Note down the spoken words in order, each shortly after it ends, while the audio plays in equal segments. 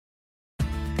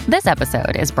This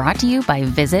episode is brought to you by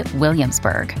Visit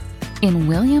Williamsburg. In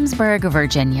Williamsburg,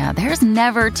 Virginia, there's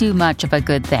never too much of a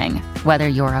good thing. Whether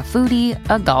you're a foodie,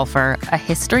 a golfer, a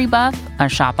history buff, a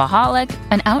shopaholic,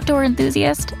 an outdoor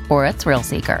enthusiast, or a thrill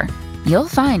seeker, you'll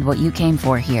find what you came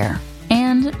for here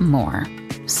and more.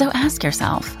 So ask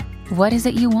yourself, what is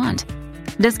it you want?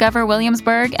 Discover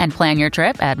Williamsburg and plan your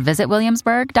trip at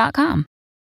visitwilliamsburg.com.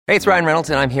 Hey, it's Ryan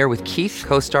Reynolds, and I'm here with Keith,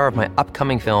 co-star of my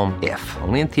upcoming film, If,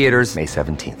 only in theaters May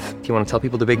 17th. Do you want to tell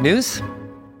people the big news?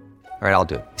 All right, I'll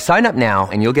do it. Sign up now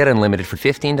and you'll get unlimited for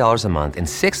 $15 a month and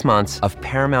 6 months of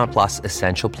Paramount Plus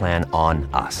Essential Plan on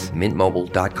us.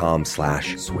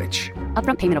 MintMobile.com/switch.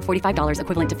 Upfront payment of $45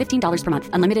 equivalent to $15 per month.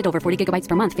 Unlimited over 40 gigabytes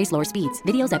per month. Face lower speeds.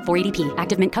 Videos at 480p.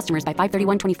 Active Mint customers by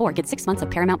 531.24 get 6 months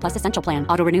of Paramount Plus Essential Plan.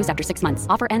 Auto renews after 6 months.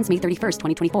 Offer ends May 31st,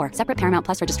 2024. Separate Paramount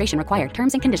Plus registration required.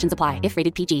 Terms and conditions apply if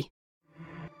rated PG.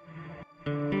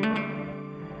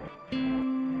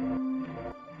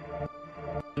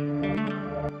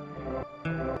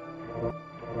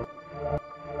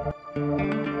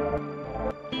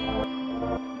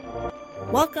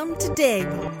 Welcome to Dig,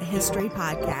 a history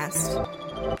podcast.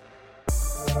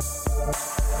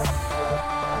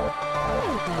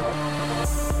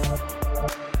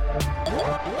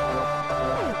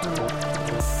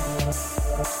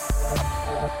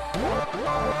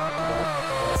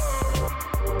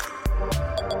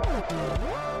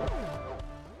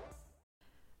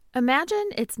 Imagine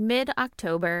it's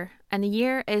mid-October and the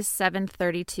year is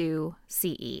 732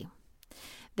 CE.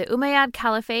 The Umayyad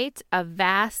Caliphate, a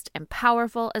vast and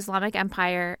powerful Islamic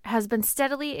empire, has been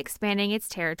steadily expanding its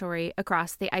territory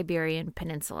across the Iberian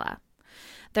Peninsula.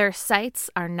 Their sights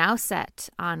are now set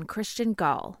on Christian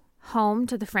Gaul, home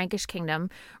to the Frankish kingdom,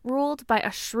 ruled by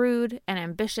a shrewd and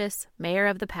ambitious mayor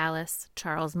of the palace,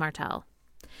 Charles Martel.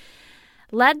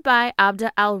 Led by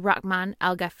Abd al-Rahman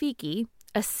al-Ghafiqi,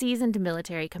 a seasoned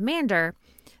military commander,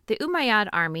 the Umayyad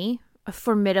army, a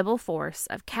formidable force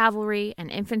of cavalry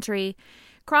and infantry,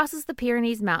 crosses the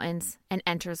Pyrenees Mountains and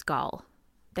enters Gaul.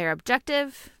 Their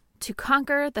objective? To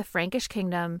conquer the Frankish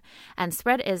kingdom and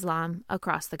spread Islam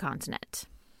across the continent.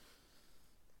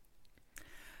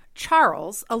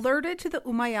 Charles, alerted to the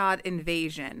Umayyad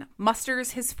invasion,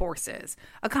 musters his forces,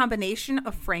 a combination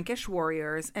of Frankish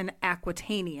warriors and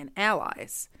Aquitanian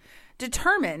allies.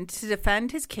 Determined to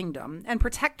defend his kingdom and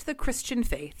protect the Christian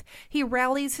faith, he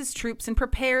rallies his troops and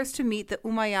prepares to meet the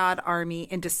Umayyad army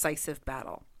in decisive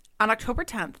battle. On October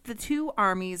 10th, the two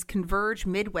armies converge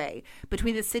midway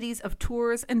between the cities of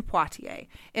Tours and Poitiers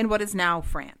in what is now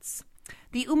France.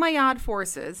 The Umayyad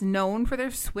forces, known for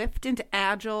their swift and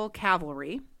agile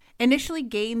cavalry, initially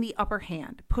gain the upper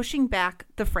hand, pushing back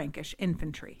the Frankish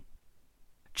infantry.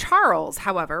 Charles,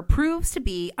 however, proves to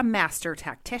be a master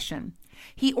tactician.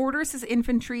 He orders his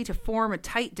infantry to form a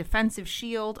tight defensive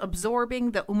shield, absorbing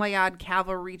the Umayyad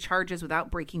cavalry charges without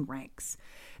breaking ranks.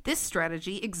 This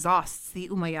strategy exhausts the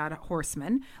Umayyad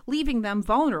horsemen, leaving them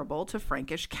vulnerable to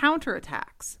Frankish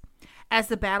counterattacks. As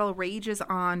the battle rages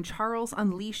on, Charles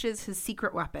unleashes his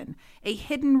secret weapon, a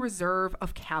hidden reserve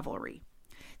of cavalry.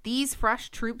 These fresh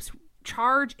troops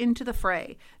charge into the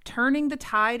fray, turning the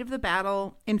tide of the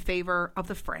battle in favor of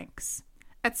the Franks.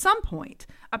 At some point,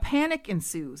 a panic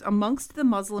ensues amongst the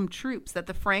Muslim troops that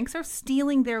the Franks are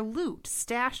stealing their loot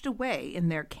stashed away in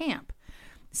their camp.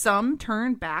 Some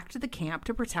turn back to the camp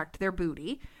to protect their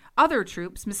booty. Other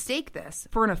troops mistake this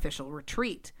for an official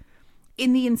retreat.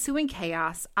 In the ensuing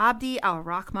chaos, Abd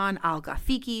al-Rahman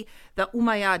al-Ghafiqi, the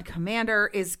Umayyad commander,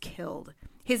 is killed.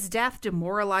 His death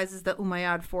demoralizes the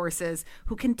Umayyad forces,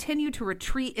 who continue to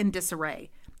retreat in disarray.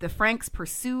 The Franks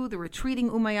pursue the retreating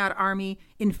Umayyad army,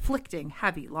 inflicting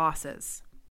heavy losses.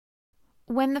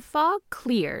 When the fog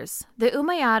clears, the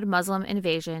Umayyad Muslim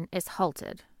invasion is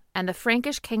halted, and the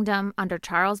Frankish kingdom under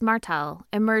Charles Martel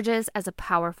emerges as a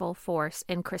powerful force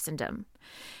in Christendom.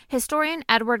 Historian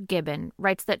Edward Gibbon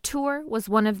writes that Tours was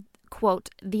one of, quote,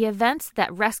 the events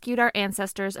that rescued our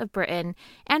ancestors of Britain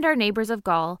and our neighbors of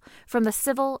Gaul from the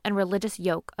civil and religious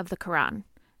yoke of the Quran,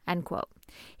 end quote.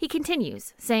 He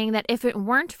continues, saying that if it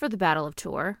weren't for the Battle of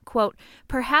Tours, quote,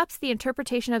 perhaps the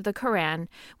interpretation of the Quran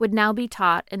would now be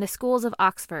taught in the schools of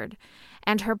Oxford,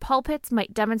 and her pulpits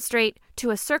might demonstrate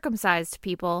to a circumcised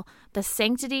people the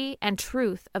sanctity and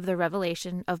truth of the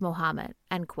revelation of Muhammad,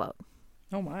 end quote.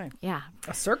 Oh my. Yeah.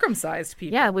 A circumcised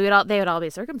people. Yeah, they would all be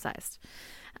circumcised.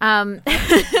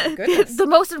 Goodness. The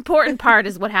most important part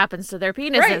is what happens to their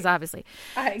penises, Right. obviously.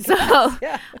 I guess, So,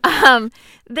 yeah.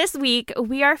 this week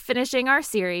we are finishing our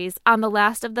series on the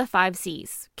last of the 5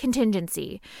 C's,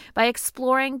 Contingency, by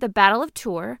exploring the Battle of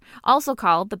Tours, also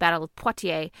called the Battle of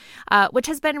Poitiers, which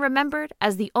has been remembered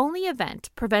as the only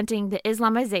event preventing the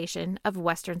Islamization of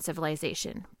Western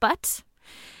civilization. But,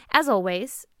 as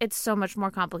always, it's so much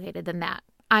more complicated than that.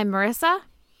 I'm Marissa.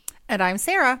 And I'm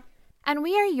Sarah. And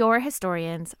we are your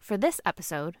historians for this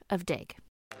episode of Dig.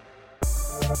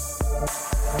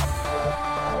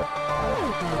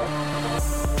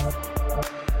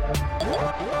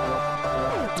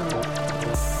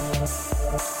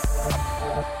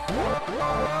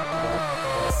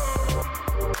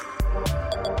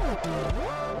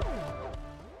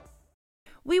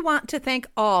 We want to thank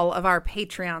all of our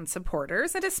Patreon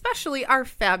supporters, and especially our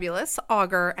fabulous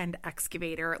Augur and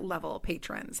Excavator level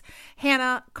patrons.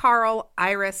 Hannah, Carl,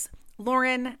 Iris,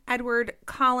 Lauren, Edward,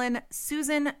 Colin,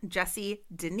 Susan, Jesse,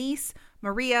 Denise,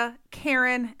 Maria,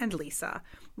 Karen, and Lisa.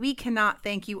 We cannot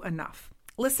thank you enough.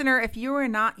 Listener, if you are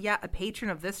not yet a patron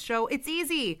of this show, it's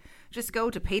easy. Just go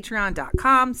to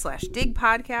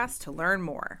patreon.com/digpodcast to learn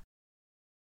more.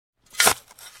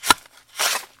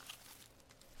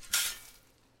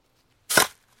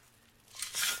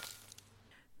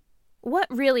 What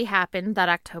really happened that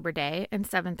October day in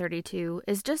 732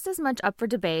 is just as much up for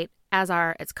debate as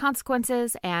are its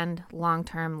consequences and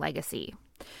long-term legacy.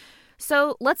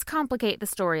 So let's complicate the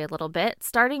story a little bit,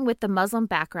 starting with the Muslim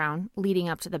background leading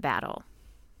up to the battle.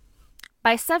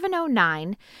 By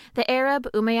 709, the Arab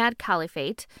Umayyad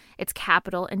Caliphate, its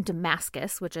capital in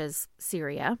Damascus, which is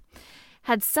Syria,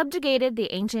 had subjugated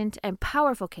the ancient and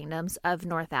powerful kingdoms of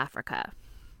North Africa.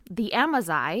 The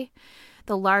Amazigh,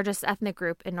 the largest ethnic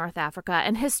group in North Africa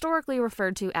and historically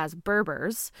referred to as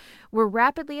Berbers, were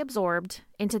rapidly absorbed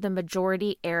into the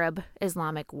majority Arab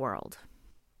Islamic world.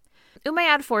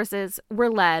 Umayyad forces were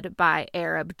led by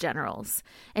Arab generals,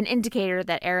 an indicator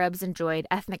that Arabs enjoyed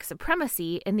ethnic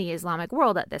supremacy in the Islamic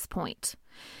world at this point.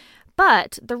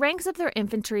 But the ranks of their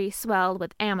infantry swelled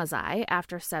with Amazigh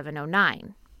after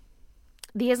 709.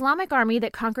 The Islamic army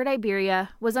that conquered Iberia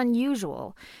was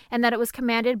unusual in that it was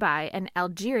commanded by an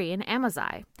Algerian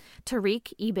Amazigh,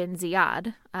 Tariq ibn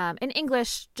Ziyad, in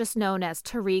English just known as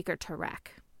Tariq or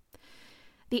Tarek.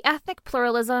 The ethnic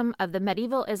pluralism of the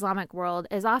medieval Islamic world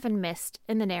is often missed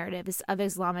in the narratives of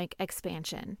Islamic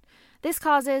expansion. This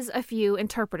causes a few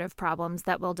interpretive problems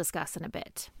that we'll discuss in a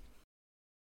bit.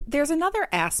 There's another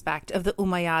aspect of the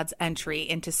Umayyads' entry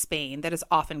into Spain that is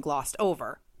often glossed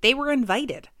over. They were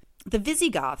invited. The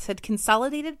Visigoths had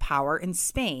consolidated power in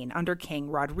Spain under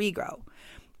King Rodrigo,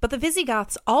 but the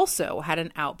Visigoths also had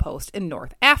an outpost in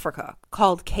North Africa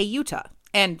called Ceuta.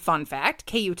 And fun fact,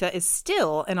 Ceuta is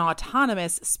still an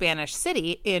autonomous Spanish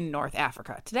city in North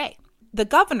Africa today. The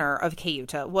governor of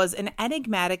Ceuta was an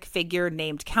enigmatic figure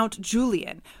named Count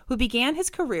Julian, who began his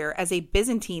career as a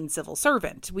Byzantine civil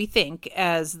servant, we think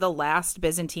as the last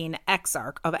Byzantine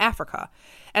exarch of Africa.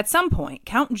 At some point,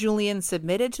 Count Julian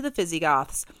submitted to the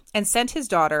Visigoths and sent his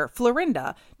daughter,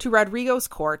 Florinda, to Rodrigo's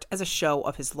court as a show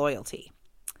of his loyalty.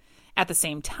 At the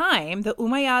same time, the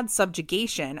Umayyad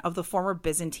subjugation of the former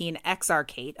Byzantine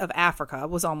exarchate of Africa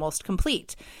was almost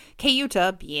complete,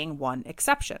 Ceuta being one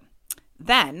exception.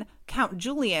 Then, Count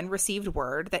Julian received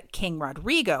word that King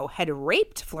Rodrigo had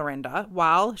raped Florinda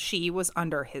while she was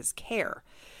under his care.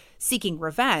 Seeking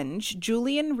revenge,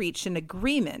 Julian reached an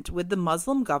agreement with the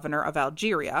Muslim governor of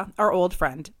Algeria, our old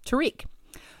friend Tariq.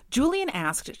 Julian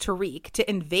asked Tariq to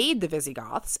invade the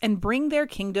Visigoths and bring their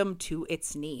kingdom to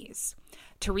its knees.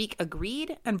 Tariq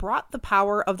agreed and brought the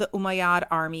power of the Umayyad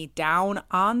army down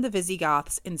on the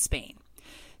Visigoths in Spain.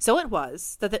 So it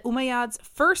was that the Umayyads'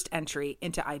 first entry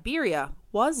into Iberia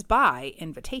was by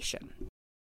invitation.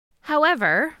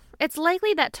 However, it's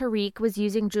likely that Tariq was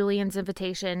using Julian's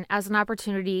invitation as an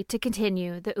opportunity to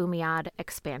continue the Umayyad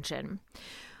expansion.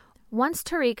 Once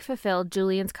Tariq fulfilled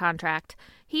Julian's contract,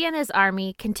 he and his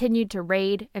army continued to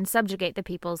raid and subjugate the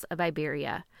peoples of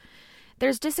Iberia.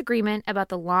 There's disagreement about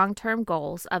the long-term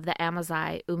goals of the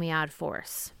Amazigh Umayyad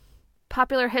force.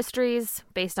 Popular histories,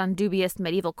 based on dubious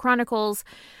medieval chronicles,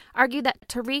 argue that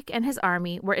Tariq and his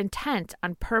army were intent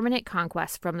on permanent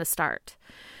conquest from the start.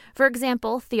 For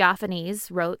example, Theophanes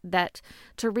wrote that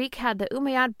Tariq had the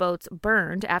Umayyad boats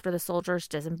burned after the soldiers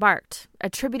disembarked,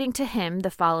 attributing to him the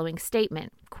following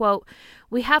statement, quote,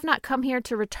 "We have not come here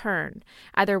to return.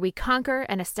 Either we conquer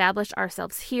and establish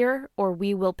ourselves here, or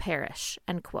we will perish,"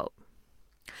 end quote.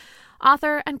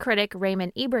 Author and critic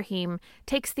Raymond Ibrahim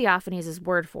takes Theophanes'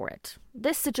 word for it.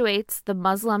 This situates the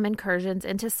Muslim incursions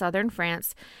into southern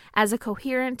France as a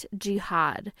coherent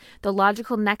jihad, the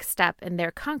logical next step in their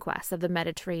conquest of the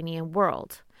Mediterranean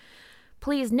world.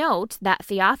 Please note that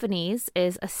Theophanes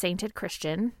is a sainted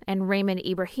Christian, and Raymond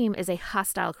Ibrahim is a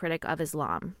hostile critic of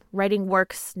Islam, writing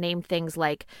works named things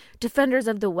like Defenders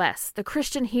of the West, the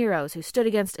Christian heroes who stood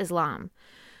against Islam.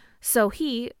 So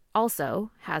he also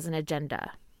has an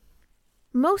agenda.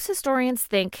 Most historians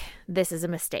think this is a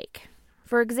mistake.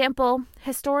 For example,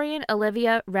 historian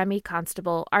Olivia Remy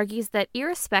Constable argues that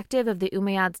irrespective of the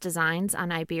Umayyads' designs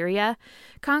on Iberia,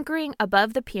 conquering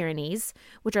above the Pyrenees,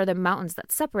 which are the mountains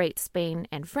that separate Spain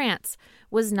and France,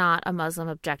 was not a Muslim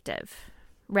objective.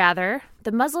 Rather,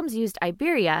 the Muslims used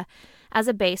Iberia as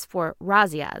a base for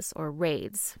razzias, or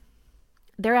raids.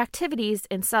 Their activities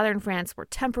in southern France were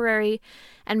temporary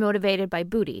and motivated by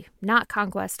booty, not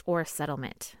conquest or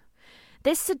settlement.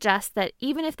 This suggests that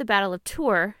even if the Battle of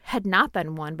Tours had not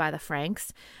been won by the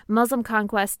Franks, Muslim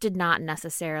conquest did not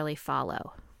necessarily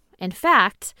follow. In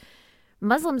fact,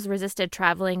 Muslims resisted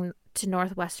traveling to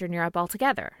northwestern Europe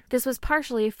altogether. This was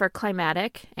partially for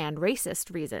climatic and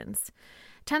racist reasons.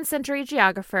 10th century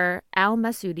geographer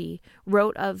al-Masudi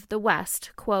wrote of the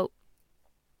West, quote,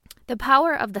 "The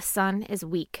power of the sun is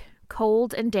weak.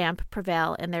 Cold and damp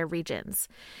prevail in their regions,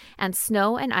 and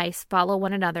snow and ice follow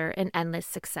one another in endless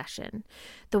succession.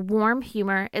 The warm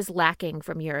humor is lacking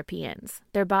from Europeans.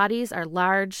 Their bodies are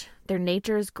large, their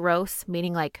natures gross,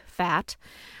 meaning like fat,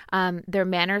 their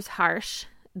manners harsh,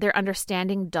 their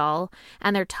understanding dull,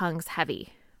 and their tongues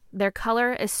heavy. Their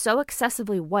color is so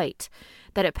excessively white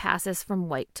that it passes from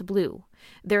white to blue.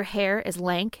 Their hair is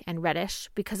lank and reddish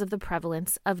because of the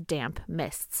prevalence of damp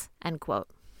mists," end quote.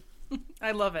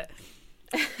 I love it.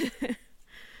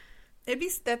 It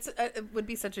would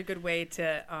be such a good way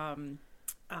to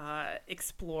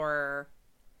explore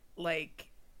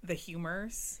like the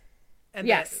humors and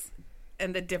yes,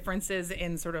 and the differences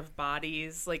in sort of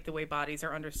bodies, like the way bodies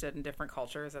are understood in different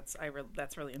cultures.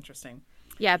 That's really interesting.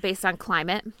 Yeah, based on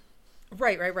climate.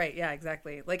 Right. Yeah,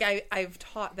 exactly. Like I've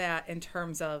taught that in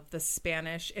terms of the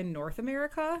Spanish in North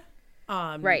America.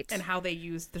 Right. And how they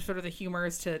use the sort of the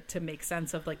humors to make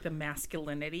sense of like the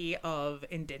masculinity of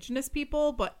indigenous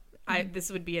people. But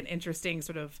this would be an interesting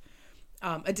sort of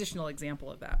additional example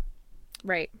of that.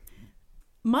 Right.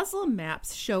 Muslim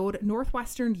maps showed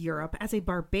northwestern Europe as a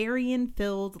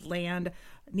barbarian-filled land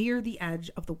near the edge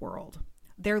of the world.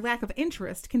 Their lack of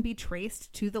interest can be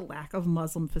traced to the lack of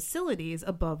Muslim facilities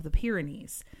above the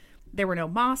Pyrenees. There were no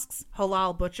mosques,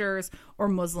 halal butchers, or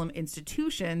Muslim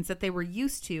institutions that they were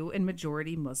used to in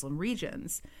majority Muslim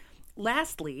regions.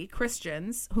 Lastly,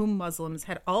 Christians, whom Muslims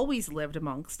had always lived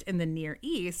amongst in the Near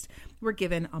East, were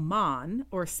given aman,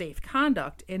 or safe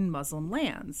conduct, in Muslim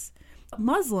lands.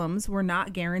 Muslims were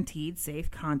not guaranteed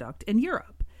safe conduct in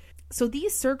Europe. So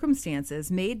these circumstances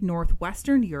made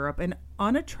northwestern Europe an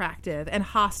unattractive and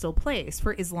hostile place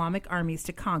for Islamic armies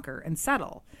to conquer and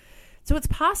settle. So it's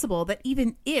possible that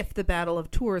even if the Battle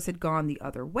of Tours had gone the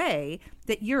other way,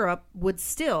 that Europe would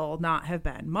still not have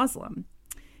been Muslim.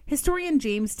 Historian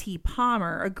James T.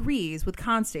 Palmer agrees with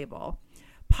Constable.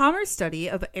 Palmer's study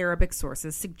of Arabic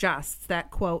sources suggests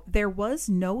that, quote, "there was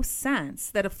no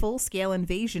sense that a full-scale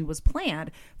invasion was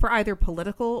planned for either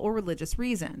political or religious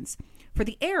reasons. For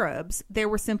the Arabs, there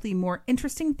were simply more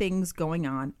interesting things going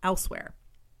on elsewhere."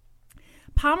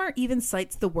 Palmer even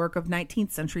cites the work of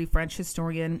 19th century French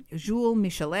historian Jules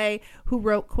Michelet, who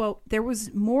wrote, quote, "there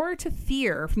was more to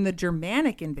fear from the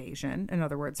Germanic invasion," in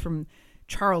other words, from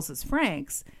Charles's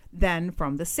Franks, than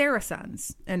from the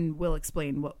Saracens. And we'll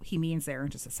explain what he means there in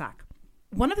just a sec.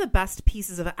 One of the best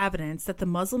pieces of evidence that the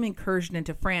Muslim incursion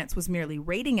into France was merely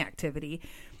raiding activity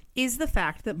is the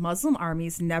fact that Muslim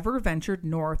armies never ventured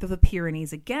north of the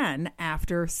Pyrenees again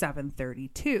after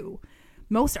 732.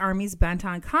 Most armies bent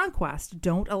on conquest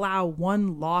don't allow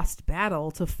one lost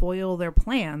battle to foil their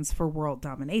plans for world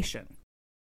domination.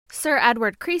 Sir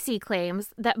Edward Creasy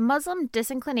claims that Muslim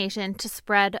disinclination to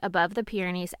spread above the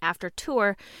Pyrenees after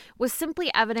Tours was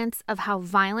simply evidence of how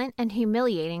violent and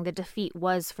humiliating the defeat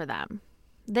was for them.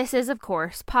 This is, of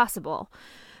course, possible,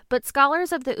 but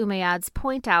scholars of the Umayyads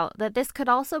point out that this could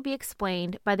also be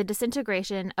explained by the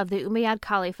disintegration of the Umayyad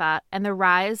Caliphate and the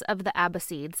rise of the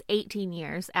Abbasids 18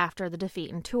 years after the defeat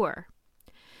in Tours.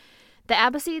 The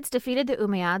Abbasids defeated the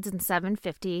Umayyads in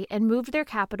 750 and moved their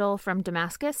capital from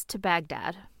Damascus to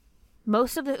Baghdad.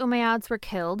 Most of the Umayyads were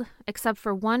killed, except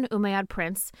for one Umayyad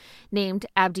prince named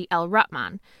Abdi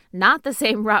el-Rahman, not the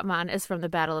same Rahman as from the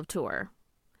Battle of Tours.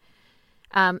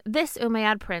 This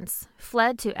Umayyad prince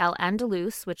fled to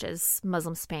Al-Andalus, which is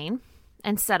Muslim Spain,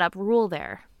 and set up rule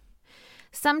there.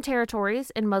 Some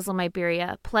territories in Muslim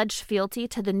Iberia pledged fealty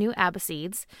to the new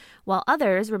Abbasids, while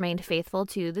others remained faithful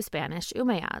to the Spanish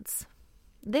Umayyads.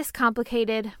 This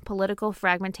complicated political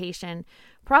fragmentation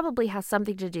probably has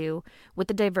something to do with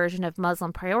the diversion of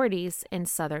Muslim priorities in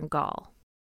southern Gaul.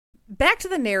 Back to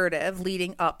the narrative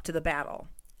leading up to the battle.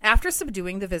 After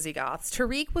subduing the Visigoths,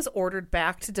 Tariq was ordered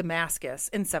back to Damascus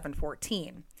in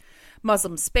 714.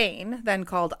 Muslim Spain, then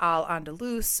called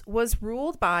Al-Andalus, was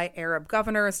ruled by Arab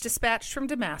governors dispatched from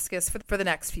Damascus for the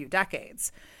next few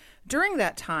decades. During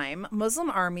that time,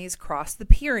 Muslim armies crossed the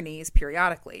Pyrenees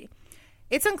periodically.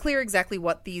 It's unclear exactly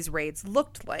what these raids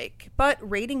looked like, but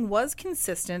raiding was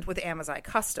consistent with Amazigh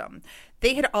custom.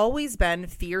 They had always been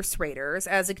fierce raiders,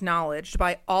 as acknowledged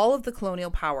by all of the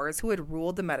colonial powers who had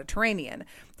ruled the Mediterranean: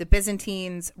 the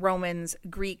Byzantines, Romans,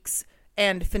 Greeks,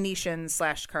 and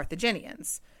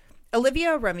Phoenicians/Carthaginians.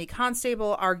 Olivia Remy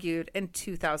Constable argued in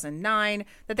 2009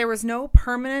 that there was no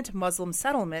permanent Muslim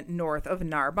settlement north of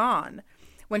Narbonne.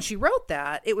 When she wrote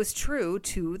that, it was true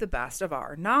to the best of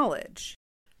our knowledge.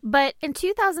 But in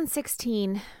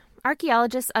 2016,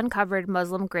 archaeologists uncovered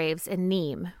Muslim graves in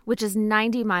Nîmes, which is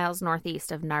 90 miles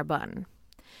northeast of Narbonne.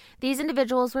 These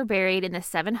individuals were buried in the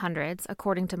 700s,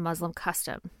 according to Muslim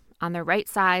custom, on their right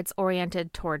sides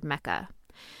oriented toward Mecca.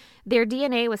 Their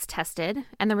DNA was tested,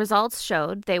 and the results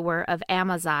showed they were of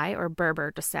Amazigh or Berber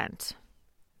descent.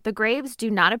 The graves do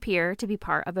not appear to be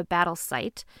part of a battle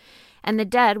site, and the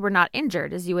dead were not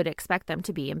injured as you would expect them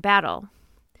to be in battle.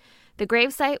 The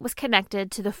gravesite was connected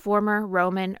to the former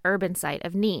Roman urban site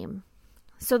of Nîmes.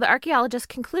 So the archaeologists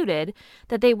concluded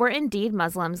that they were indeed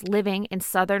Muslims living in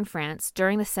southern France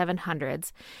during the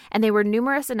 700s, and they were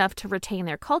numerous enough to retain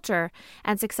their culture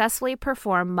and successfully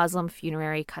perform Muslim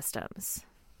funerary customs.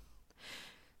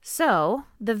 So,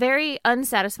 the very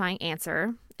unsatisfying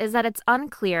answer is that it's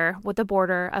unclear what the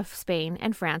border of Spain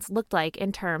and France looked like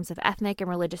in terms of ethnic and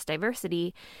religious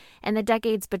diversity in the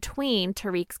decades between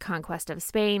Tariq's conquest of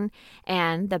Spain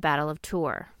and the Battle of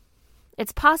Tours.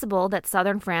 It's possible that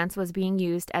southern France was being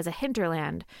used as a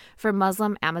hinterland for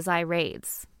Muslim Amazigh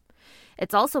raids.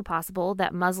 It's also possible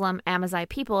that Muslim Amazigh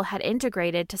people had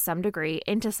integrated to some degree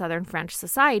into southern French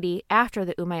society after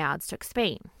the Umayyads took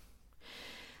Spain.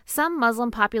 Some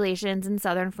Muslim populations in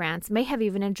southern France may have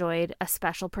even enjoyed a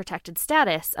special protected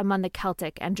status among the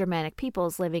Celtic and Germanic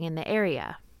peoples living in the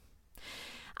area.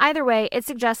 Either way, it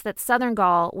suggests that southern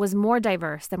Gaul was more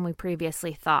diverse than we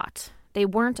previously thought. They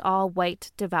weren't all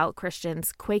white, devout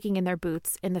Christians quaking in their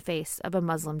boots in the face of a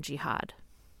Muslim jihad.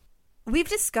 We've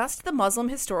discussed the Muslim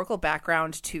historical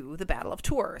background to the Battle of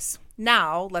Tours.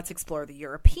 Now, let's explore the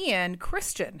European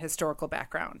Christian historical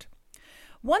background.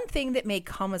 One thing that may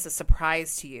come as a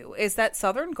surprise to you is that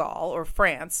southern Gaul, or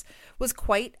France, was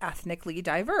quite ethnically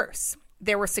diverse.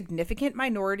 There were significant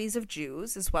minorities of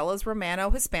Jews, as well as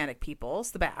Romano-Hispanic peoples,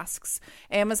 the Basques,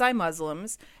 Amazigh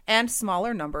Muslims, and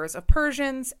smaller numbers of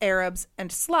Persians, Arabs,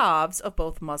 and Slavs of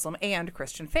both Muslim and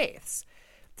Christian faiths.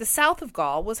 The south of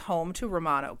Gaul was home to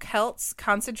Romano Celts,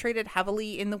 concentrated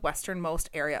heavily in the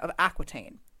westernmost area of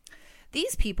Aquitaine.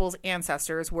 These people's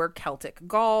ancestors were Celtic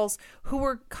Gauls, who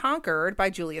were conquered by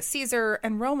Julius Caesar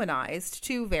and Romanized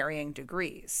to varying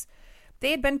degrees.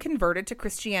 They had been converted to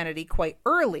Christianity quite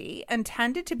early and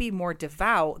tended to be more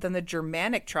devout than the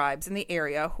Germanic tribes in the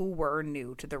area who were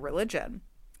new to the religion.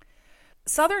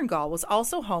 Southern Gaul was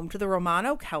also home to the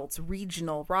Romano Celts'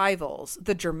 regional rivals,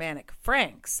 the Germanic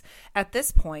Franks, at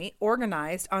this point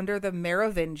organized under the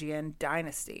Merovingian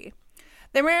dynasty.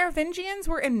 The Merovingians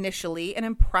were initially an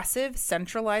impressive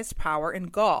centralized power in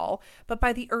Gaul, but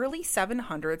by the early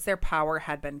 700s their power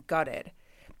had been gutted.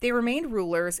 They remained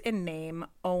rulers in name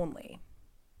only.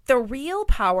 The real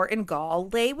power in Gaul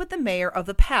lay with the mayor of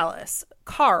the palace,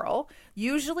 Karl,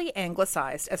 usually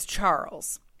anglicized as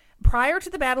Charles. Prior to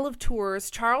the Battle of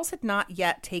Tours, Charles had not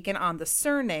yet taken on the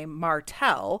surname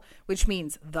Martel, which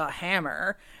means the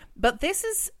hammer, but this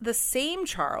is the same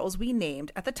Charles we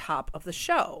named at the top of the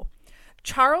show.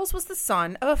 Charles was the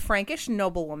son of a Frankish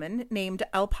noblewoman named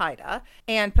Elpida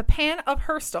and Pepin of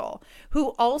Herstal,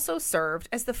 who also served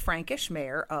as the Frankish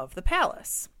mayor of the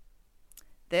palace.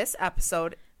 This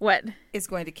episode is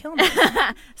going to kill me.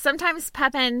 Sometimes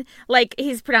Pepin, like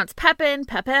he's pronounced Pepin,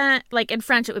 like in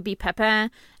French it would be Pepin,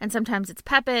 and sometimes it's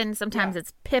Pepin, sometimes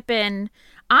it's Pippin.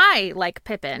 I like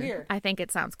Pippin. Weird. I think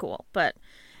it sounds cool, but...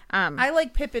 I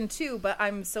like Pippin too, but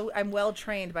I'm well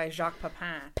trained by Jacques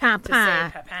Pepin to say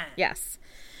Pepin. Yes.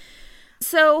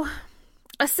 So,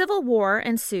 a civil war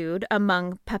ensued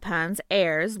among Pepin's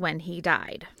heirs when he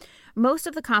died. Most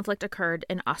of the conflict occurred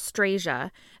in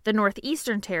Austrasia, the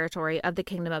northeastern territory of the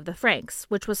Kingdom of the Franks,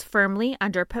 which was firmly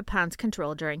under Pepin's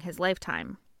control during his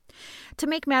lifetime. To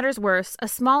make matters worse, a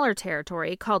smaller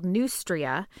territory called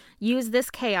Neustria used this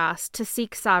chaos to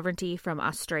seek sovereignty from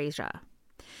Austrasia.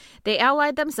 They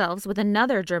allied themselves with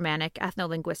another Germanic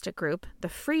ethno-linguistic group, the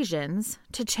Frisians,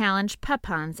 to challenge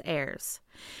Pepin's heirs.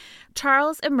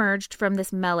 Charles emerged from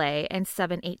this melee in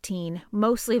 718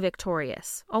 mostly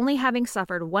victorious, only having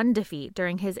suffered one defeat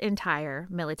during his entire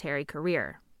military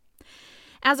career.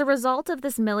 As a result of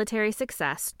this military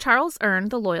success, Charles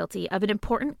earned the loyalty of an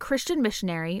important Christian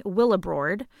missionary,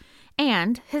 Willibrord,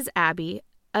 and his abbey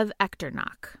of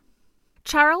Echternach.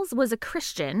 Charles was a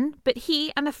Christian, but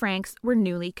he and the Franks were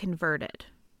newly converted.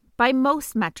 By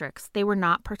most metrics, they were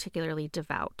not particularly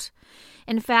devout.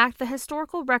 In fact, the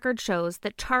historical record shows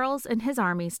that Charles and his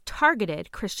armies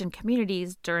targeted Christian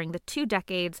communities during the 2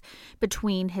 decades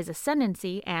between his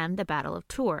ascendancy and the Battle of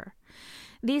Tours.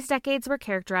 These decades were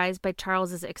characterized by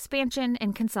Charles's expansion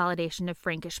and consolidation of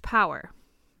Frankish power.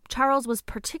 Charles was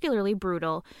particularly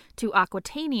brutal to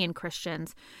Aquitanian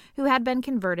Christians who had been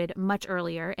converted much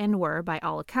earlier and were, by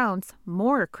all accounts,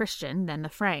 more Christian than the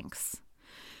Franks.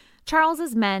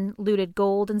 Charles's men looted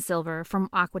gold and silver from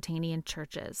Aquitanian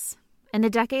churches. In the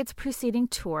decades preceding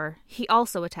Tours, he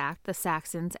also attacked the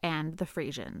Saxons and the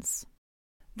Frisians.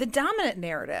 The dominant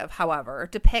narrative, however,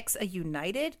 depicts a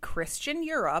united Christian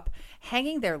Europe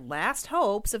hanging their last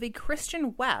hopes of a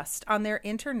Christian West on their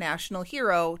international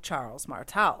hero, Charles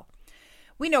Martel.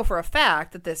 We know for a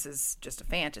fact that this is just a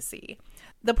fantasy.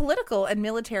 The political and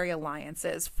military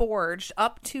alliances forged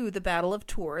up to the Battle of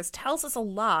Tours tells us a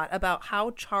lot about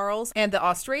how Charles and the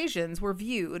Austrasians were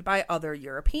viewed by other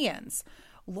Europeans.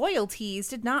 Loyalties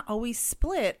did not always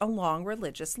split along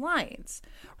religious lines.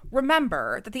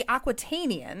 Remember that the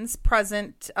Aquitanians,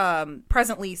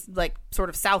 presently like sort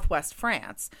of southwest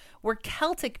France, were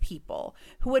Celtic people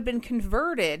who had been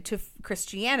converted to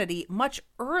Christianity much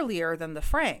earlier than the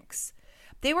Franks.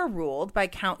 They were ruled by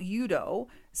Count Eudo,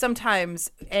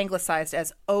 sometimes anglicized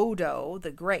as Odo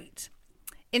the Great.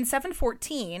 In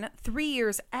 714, 3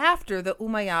 years after the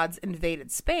Umayyads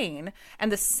invaded Spain,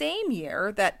 and the same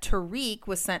year that Tariq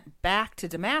was sent back to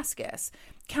Damascus,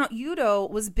 Count Eudo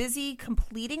was busy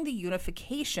completing the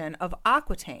unification of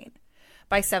Aquitaine.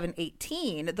 By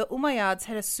 718, the Umayyads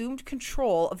had assumed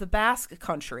control of the Basque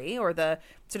country, or the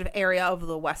sort of area of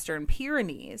the Western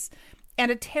Pyrenees, and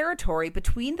a territory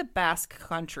between the Basque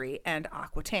country and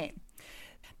Aquitaine.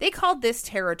 They called this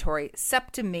territory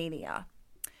Septimania.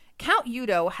 Count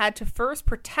Eudo had to first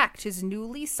protect his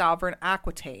newly sovereign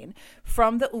Aquitaine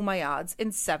from the Umayyads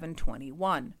in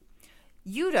 721.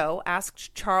 Eudo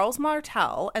asked Charles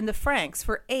Martel and the Franks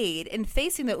for aid in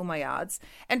facing the Umayyads,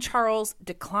 and Charles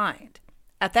declined.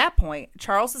 At that point,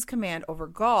 Charles's command over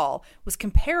Gaul was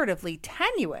comparatively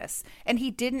tenuous, and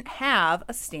he didn't have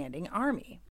a standing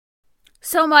army.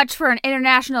 So much for an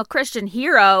international Christian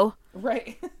hero.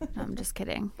 Right. No, I'm just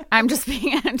kidding. I'm just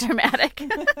being dramatic.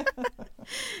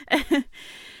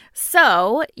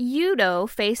 So, Eudo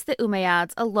faced the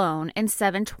Umayyads alone in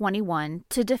 721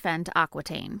 to defend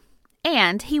Aquitaine.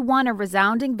 And he won a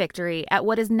resounding victory at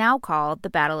what is now called the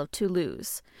Battle of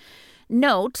Toulouse.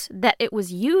 Note that it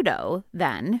was Eudo,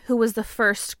 then, who was the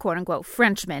first, quote-unquote,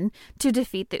 Frenchman to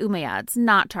defeat the Umayyads,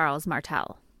 not Charles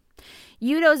Martel.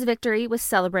 Eudo's victory was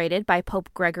celebrated by Pope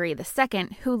Gregory II,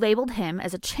 who labeled him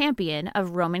as a champion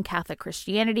of Roman Catholic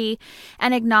Christianity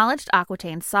and acknowledged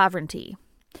Aquitaine's sovereignty.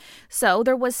 So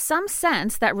there was some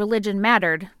sense that religion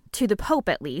mattered, to the Pope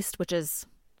at least, which is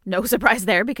no surprise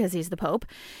there because he's the Pope,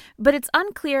 but it's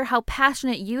unclear how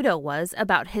passionate Eudo was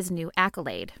about his new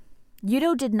accolade.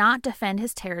 Eudo did not defend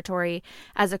his territory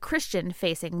as a Christian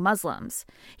facing Muslims.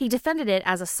 He defended it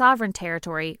as a sovereign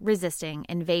territory resisting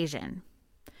invasion.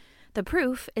 The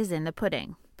proof is in the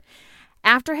pudding.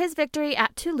 After his victory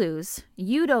at Toulouse,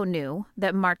 Eudo knew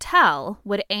that Martel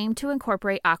would aim to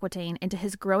incorporate Aquitaine into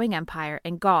his growing empire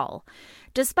in Gaul,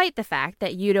 despite the fact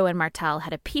that Eudo and Martel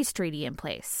had a peace treaty in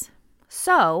place.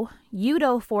 So,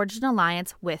 Eudo forged an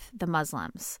alliance with the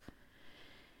Muslims.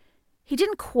 He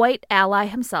didn't quite ally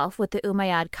himself with the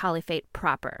Umayyad Caliphate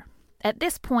proper. At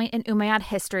this point in Umayyad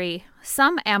history,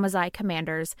 some Amazigh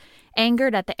commanders,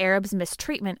 angered at the Arabs'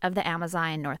 mistreatment of the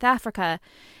Amazigh in North Africa,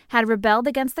 had rebelled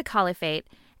against the Caliphate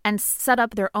and set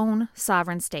up their own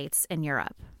sovereign states in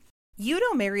Europe.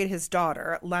 Eudo married his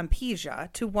daughter,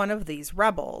 Lampesia, to one of these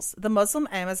rebels, the Muslim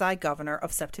Amazigh governor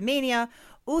of Septimania,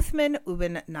 Uthman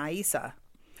ibn Naisa.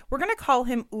 We're going to call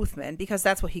him Uthman because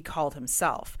that's what he called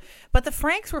himself. But the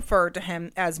Franks referred to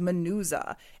him as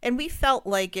Menuza, and we felt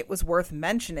like it was worth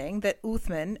mentioning that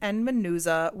Uthman and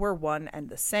Menuza were one and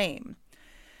the same.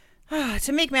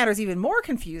 To make matters even more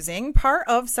confusing, part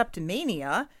of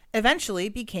Septimania eventually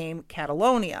became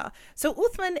Catalonia. So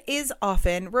Uthman is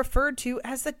often referred to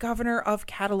as the governor of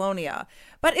Catalonia,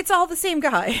 but it's all the same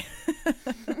guy.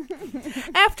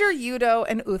 After Udo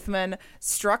and Uthman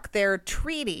struck their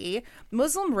treaty,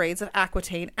 Muslim raids of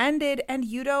Aquitaine ended and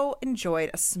Udo enjoyed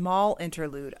a small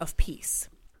interlude of peace.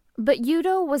 But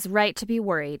Udo was right to be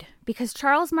worried, because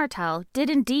Charles Martel did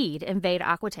indeed invade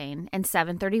Aquitaine in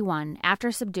 731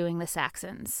 after subduing the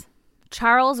Saxons.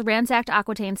 Charles ransacked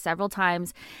Aquitaine several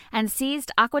times and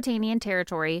seized Aquitanian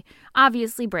territory,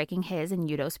 obviously breaking his and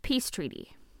Udo's peace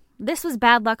treaty. This was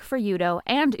bad luck for Udo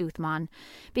and Uthman,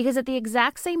 because at the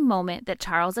exact same moment that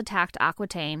Charles attacked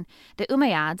Aquitaine, the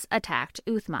Umayyads attacked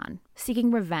Uthman, seeking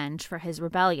revenge for his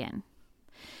rebellion.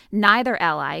 Neither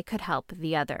ally could help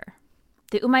the other.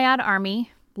 The Umayyad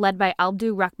army, led by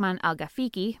Abdul Rahman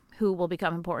al-Ghafiqi, who will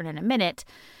become important in a minute,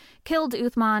 killed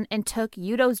Uthman and took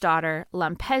Udo's daughter,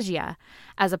 Lampegia,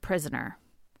 as a prisoner.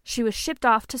 She was shipped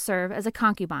off to serve as a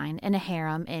concubine in a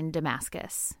harem in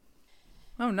Damascus.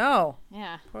 Oh no.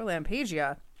 Yeah. Poor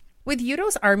Lampegia. With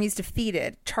Udo's armies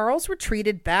defeated, Charles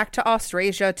retreated back to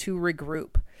Austrasia to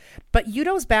regroup. But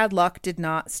Udo's bad luck did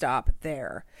not stop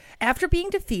there. After being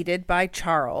defeated by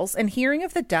Charles and hearing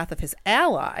of the death of his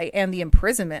ally and the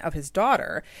imprisonment of his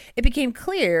daughter, it became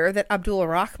clear that Abdul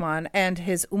Rahman and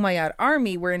his Umayyad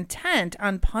army were intent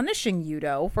on punishing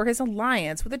Udo for his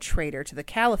alliance with a traitor to the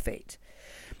caliphate.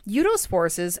 Udo's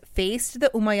forces faced the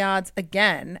Umayyads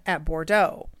again at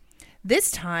Bordeaux.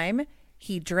 This time,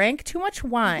 he drank too much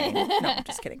wine. No, I'm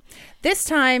just kidding. This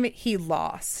time, he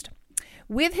lost.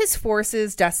 With his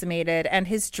forces decimated and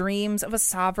his dreams of a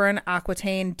sovereign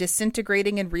Aquitaine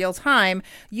disintegrating in real time,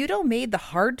 Udo made the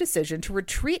hard decision to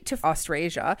retreat to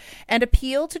Austrasia and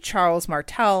appeal to Charles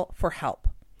Martel for help.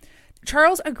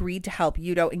 Charles agreed to help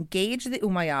Udo engage the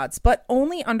Umayyads, but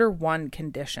only under one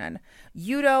condition.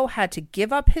 Udo had to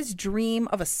give up his dream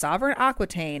of a sovereign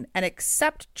Aquitaine and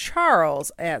accept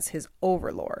Charles as his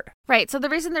overlord. Right. So the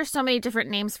reason there's so many different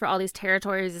names for all these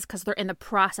territories is because they're in the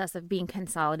process of being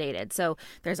consolidated. So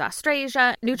there's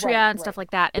Austrasia, Nutria, and stuff like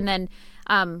that. And then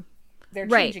they're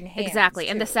changing hands. Exactly.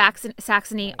 Too. And the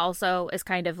Saxony also is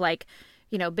kind of like,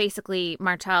 basically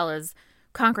Martel is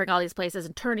conquering all these places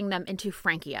and turning them into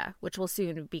Francia, which will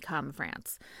soon become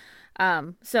France.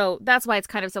 So that's why it's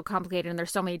kind of so complicated, and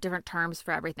there's so many different terms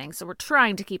for everything. So we're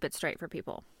trying to keep it straight for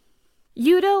people.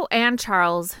 Udo and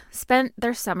Charles spent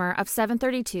their summer of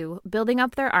 732 building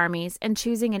up their armies and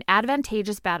choosing an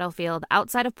advantageous battlefield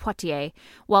outside of Poitiers,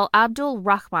 while Abdul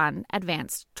Rahman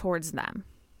advanced towards them.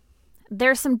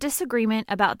 There's some disagreement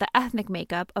about the ethnic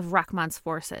makeup of Rahman's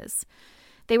forces.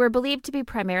 They were believed to be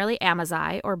primarily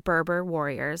Amazigh or Berber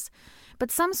warriors,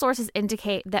 but some sources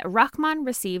indicate that Rahman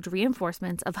received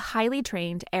reinforcements of highly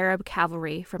trained Arab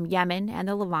cavalry from Yemen and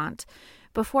the Levant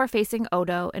before facing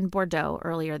Odo and Bordeaux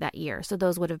earlier that year, so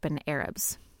those would have been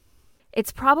Arabs.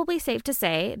 It's probably safe to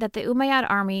say that the Umayyad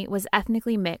army was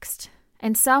ethnically mixed,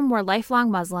 and some were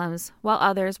lifelong Muslims, while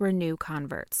others were new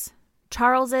converts.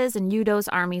 Charles's and Udo's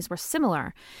armies were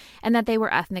similar in that they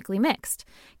were ethnically mixed,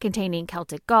 containing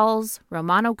Celtic Gauls,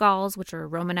 Romano Gauls, which are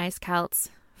Romanized Celts,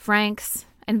 Franks,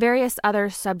 and various other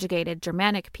subjugated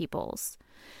Germanic peoples.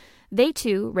 They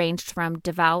too ranged from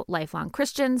devout lifelong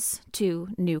Christians to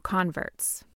new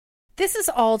converts. This is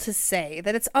all to say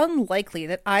that it's unlikely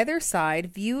that either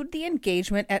side viewed the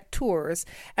engagement at Tours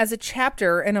as a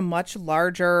chapter in a much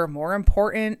larger, more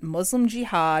important Muslim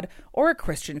jihad or a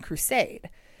Christian crusade.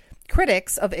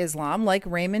 Critics of Islam like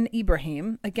Raymond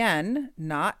Ibrahim, again,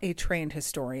 not a trained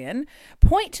historian,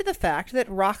 point to the fact that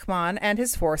Rahman and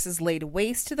his forces laid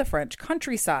waste to the French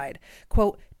countryside,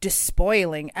 quote,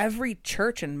 despoiling every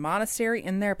church and monastery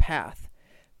in their path.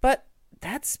 But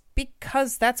that's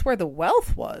because that's where the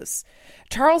wealth was.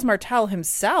 Charles Martel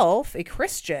himself, a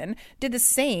Christian, did the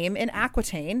same in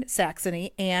Aquitaine,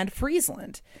 Saxony, and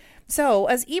Friesland. So,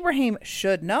 as Ibrahim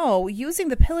should know, using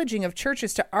the pillaging of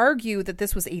churches to argue that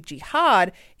this was a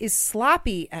jihad is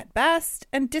sloppy at best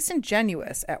and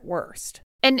disingenuous at worst.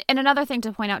 And another thing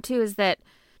to point out, too, is that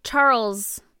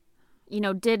Charles,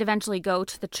 did eventually go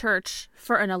to the church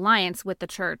for an alliance with the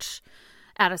church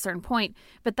at a certain point.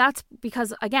 But that's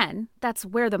because, again, that's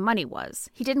where the money was.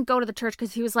 He didn't go to the church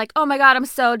because he was like, oh my God, I'm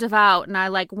so devout and I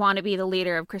want to be the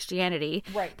leader of Christianity.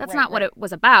 That's not what it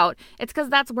was about. It's because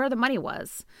that's where the money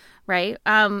was, right?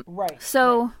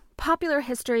 Popular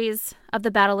histories of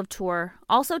the Battle of Tours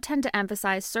also tend to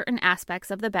emphasize certain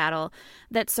aspects of the battle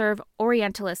that serve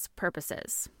Orientalist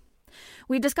purposes.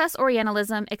 We discuss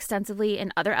Orientalism extensively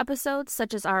in other episodes,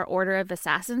 such as our Order of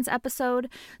Assassins episode,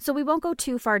 so we won't go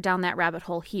too far down that rabbit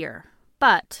hole here.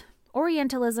 But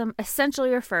Orientalism essentially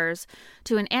refers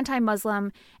to an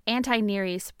anti-Muslim, anti-Near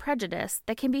East prejudice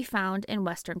that can be found in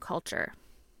Western culture.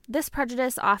 This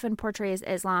prejudice often portrays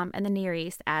Islam and the Near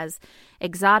East as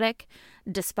exotic,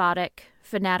 despotic,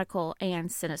 fanatical,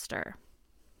 and sinister.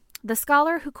 The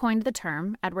scholar who coined the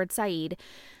term, Edward Said,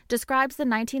 describes the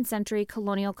 19th century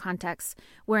colonial context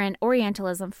wherein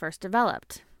Orientalism first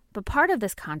developed. But part of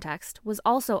this context was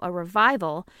also a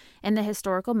revival in the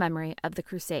historical memory of the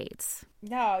Crusades.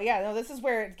 No, this is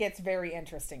where it gets very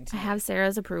interesting to me. I have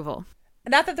Sarah's approval.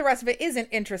 Not that the rest of it isn't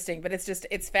interesting, but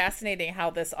it's fascinating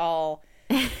how this all...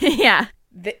 Yeah.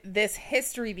 This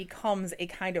history becomes a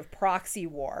kind of proxy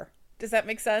war. Does that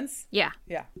make sense? Yeah.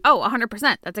 Yeah. Oh,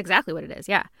 100%. That's exactly what it is.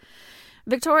 Yeah.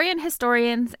 Victorian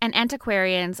historians and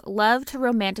antiquarians love to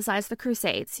romanticize the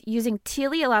Crusades using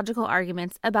teleological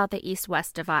arguments about the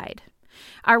East-West divide.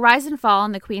 Our Rise and Fall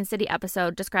in the Queen City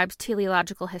episode describes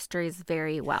teleological histories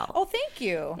very well. Oh, thank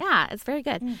you. Yeah, it's very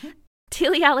good. Mm-hmm.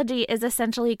 Teleology is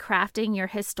essentially crafting your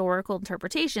historical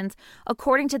interpretations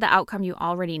according to the outcome you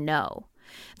already know.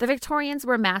 The Victorians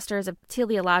were masters of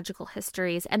teleological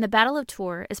histories, and the Battle of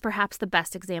Tours is perhaps the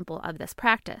best example of this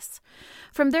practice.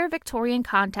 From their Victorian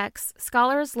context,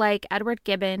 scholars like Edward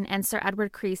Gibbon and Sir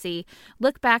Edward Creasy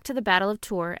look back to the Battle of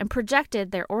Tours and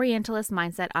projected their Orientalist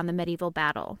mindset on the medieval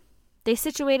battle. They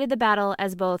situated the battle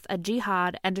as both a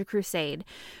jihad and a crusade,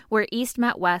 where East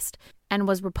met West and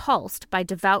was repulsed by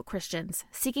devout Christians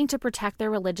seeking to protect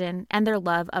their religion and their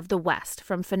love of the West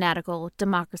from fanatical,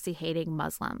 democracy-hating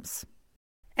Muslims.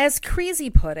 As Creasy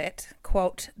put it,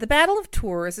 quote, "The Battle of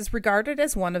Tours is regarded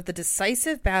as one of the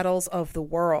decisive battles of the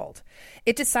world.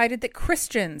 It decided that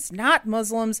Christians, not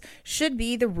Muslims, should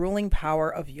be the ruling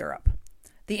power of Europe.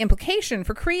 The implication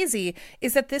for Creasy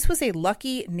is that this was a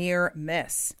lucky near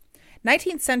miss.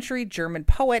 19th century German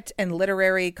poet and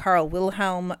literary Karl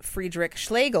Wilhelm Friedrich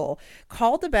Schlegel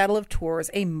called the Battle of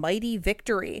Tours a mighty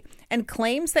victory and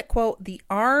claims that, quote, "the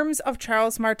arms of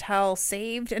Charles Martel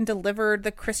saved and delivered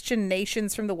the Christian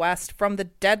nations from the West from the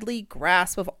deadly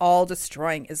grasp of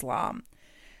all-destroying Islam."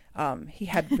 He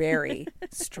had very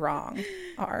strong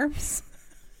arms.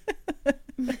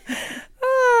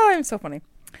 Oh, I'm so funny.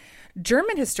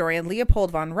 German historian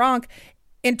Leopold von Ranke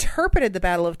interpreted the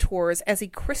Battle of Tours as a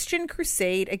Christian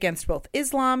crusade against both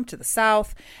Islam to the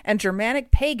south and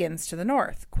Germanic pagans to the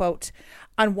north. Quote,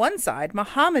 "On one side,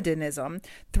 Mohammedanism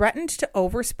threatened to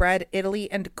overspread Italy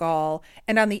and Gaul,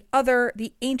 and on the other,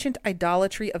 the ancient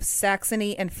idolatry of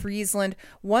Saxony and Friesland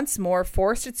once more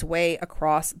forced its way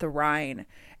across the Rhine.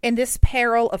 In this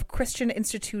peril of Christian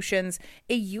institutions,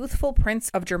 a youthful prince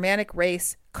of Germanic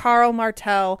race, Karl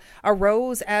Martel,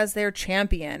 arose as their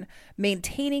champion,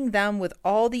 maintaining them with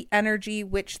all the energy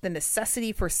which the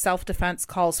necessity for self-defense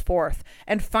calls forth,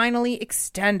 and finally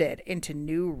extended into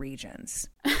new regions."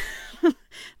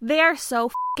 They are so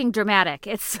fucking dramatic.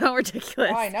 It's so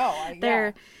ridiculous. Oh, I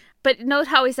know. But note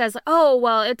how he says, oh,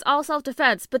 well, it's all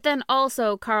self-defense, but then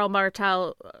also Karl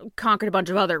Martel conquered a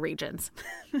bunch of other regions.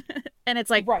 And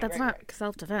it's like, that's not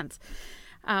self-defense.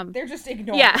 They're just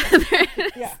ignoring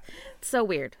it. Yeah. So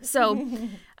weird. So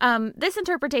this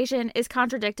interpretation is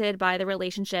contradicted by the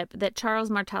relationship that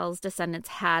Charles Martel's descendants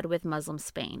had with Muslim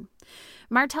Spain.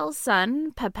 Martel's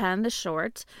son, Pepin the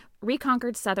Short,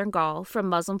 reconquered southern Gaul from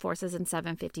Muslim forces in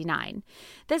 759.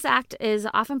 This act is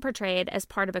often portrayed as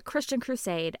part of a Christian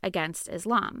crusade against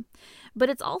Islam. But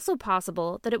it's also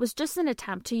possible that it was just an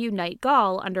attempt to unite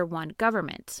Gaul under one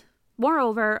government.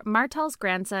 Moreover, Martel's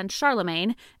grandson,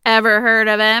 Charlemagne, ever heard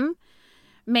of him,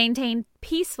 maintained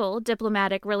peaceful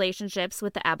diplomatic relationships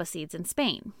with the Abbasids in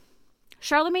Spain.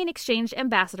 Charlemagne exchanged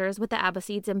ambassadors with the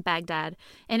Abbasids in Baghdad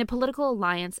in a political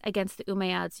alliance against the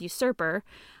Umayyads usurper,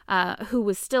 who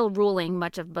was still ruling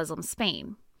much of Muslim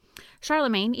Spain.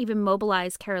 Charlemagne even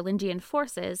mobilized Carolingian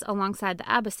forces alongside the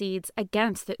Abbasids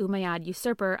against the Umayyad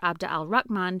usurper Abd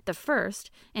al-Rahman I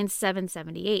in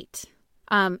 778.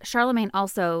 Charlemagne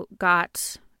also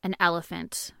got an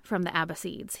elephant from the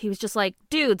Abbasids. He was just like,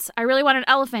 dudes, I really want an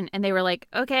elephant. And they were like,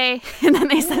 okay. And then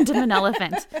they sent him an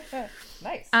elephant.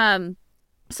 Nice.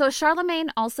 So Charlemagne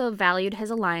also valued his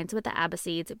alliance with the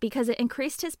Abbasids because it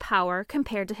increased his power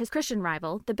compared to his Christian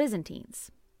rival, the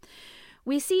Byzantines.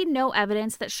 We see no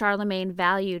evidence that Charlemagne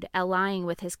valued allying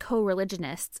with his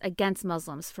co-religionists against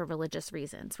Muslims for religious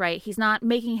reasons, right? He's not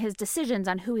making his decisions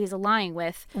on who he's allying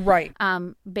with right.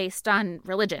 Based on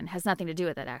religion. Has nothing to do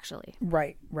with it, actually.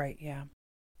 Right, yeah.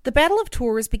 The Battle of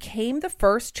Tours became the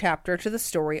first chapter to the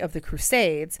story of the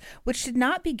Crusades, which did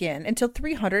not begin until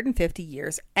 350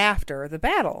 years after the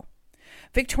battle.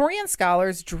 Victorian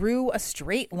scholars drew a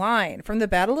straight line from the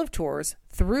Battle of Tours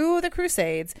through the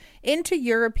Crusades into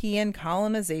European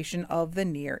colonization of the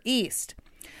Near East.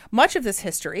 Much of this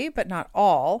history, but not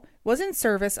all, was in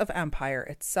service of empire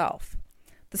itself.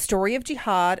 The story of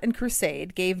jihad and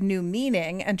crusade gave new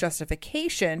meaning and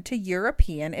justification to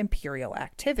European imperial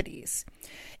activities.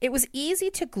 It was easy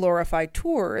to glorify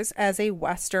Tours as a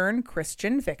Western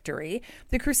Christian victory,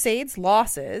 the Crusades'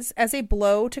 losses as a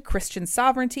blow to Christian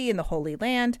sovereignty in the Holy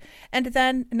Land, and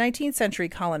then 19th century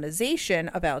colonization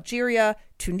of Algeria,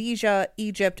 Tunisia,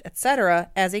 Egypt, etc.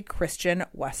 as a Christian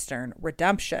Western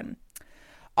redemption.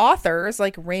 Authors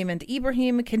like Raymond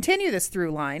Ibrahim continue this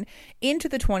through line into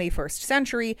the 21st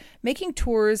century, making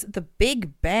Tours the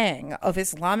big bang of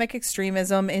Islamic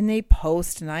extremism in a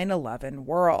post-9/11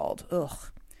 world.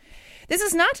 Ugh. This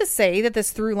is not to say that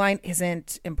this through line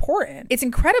isn't important. It's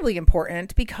incredibly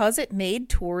important because it made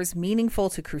Tours meaningful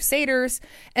to Crusaders,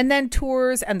 and then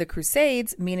Tours and the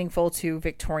Crusades meaningful to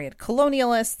Victorian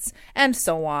colonialists, and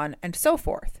so on and so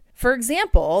forth. For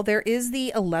example, there is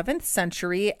the 11th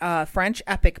century French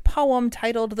epic poem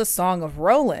titled The Song of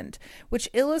Roland, which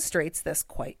illustrates this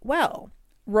quite well.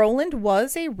 Roland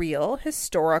was a real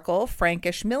historical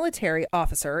Frankish military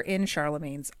officer in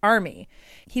Charlemagne's army.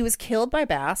 He was killed by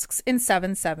Basques in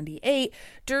 778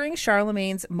 during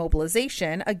Charlemagne's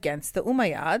mobilization against the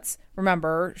Umayyads.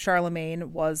 Remember,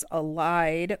 Charlemagne was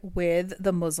allied with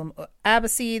the Muslim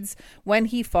Abbasids when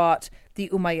he fought the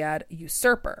Umayyad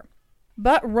usurper.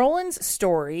 But Roland's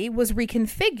story was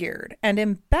reconfigured and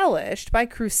embellished by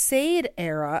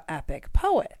Crusade-era epic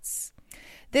poets.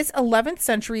 This 11th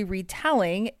century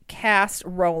retelling cast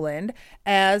Roland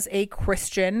as a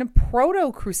Christian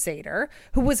proto-crusader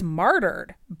who was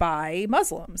martyred by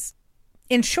Muslims.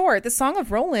 In short, the Song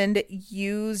of Roland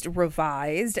used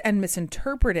revised and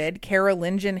misinterpreted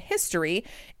Carolingian history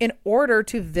in order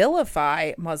to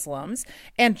vilify Muslims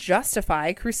and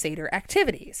justify Crusader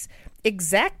activities.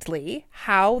 Exactly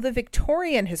how the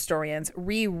Victorian historians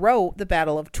rewrote the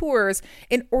Battle of Tours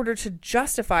in order to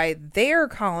justify their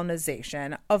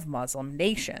colonization of Muslim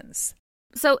nations.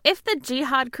 So if the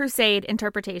Jihad Crusade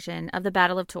interpretation of the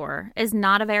Battle of Tours is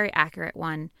not a very accurate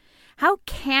one, how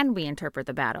can we interpret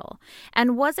the battle?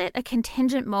 And was it a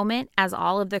contingent moment, as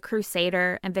all of the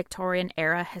Crusader and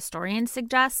Victorian-era historians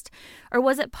suggest? Or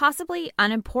was it possibly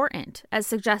unimportant, as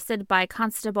suggested by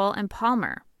Constable and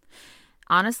Palmer?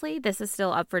 Honestly, this is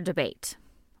still up for debate.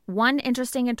 One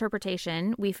interesting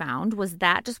interpretation we found was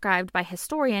that described by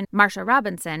historian Marcia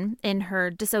Robinson in her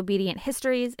Disobedient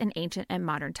Histories in Ancient and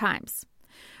Modern Times.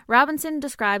 Robinson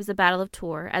describes the Battle of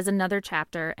Tours as another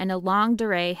chapter in a longue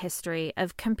durée history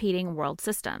of competing world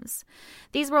systems.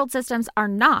 These world systems are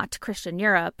not Christian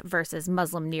Europe versus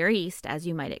Muslim Near East, as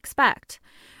you might expect.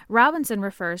 Robinson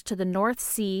refers to the North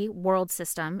Sea world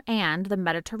system and the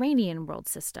Mediterranean world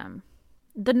system.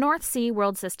 The North Sea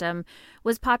world system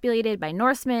was populated by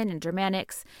Norsemen and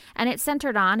Germanics, and it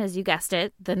centered on, as you guessed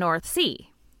it, the North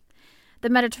Sea. The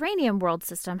Mediterranean world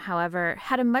system, however,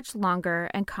 had a much longer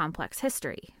and complex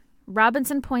history.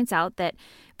 Robinson points out that,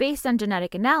 based on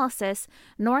genetic analysis,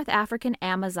 North African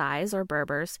Amazigh, or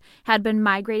Berbers, had been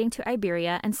migrating to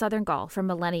Iberia and southern Gaul for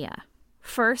millennia.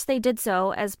 First, they did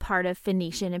so as part of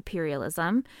Phoenician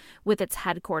imperialism, with its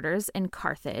headquarters in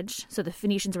Carthage. So the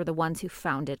Phoenicians were the ones who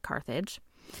founded Carthage.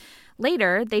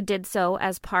 Later, they did so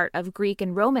as part of Greek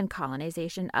and Roman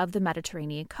colonization of the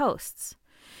Mediterranean coasts.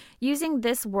 Using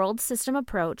this world system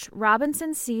approach,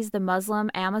 Robinson sees the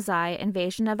Muslim Amazigh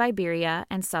invasion of Iberia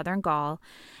and southern Gaul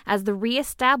as the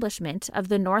reestablishment of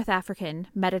the North African,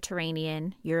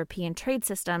 Mediterranean, European trade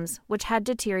systems, which had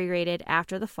deteriorated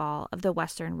after the fall of the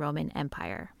Western Roman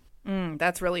Empire.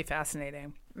 That's really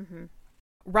fascinating. Mm-hmm.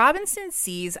 Robinson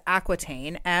sees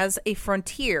Aquitaine as a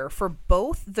frontier for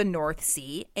both the North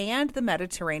Sea and the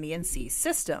Mediterranean Sea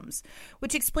systems,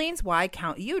 which explains why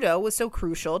Count Eudo was so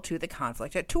crucial to the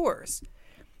conflict at Tours.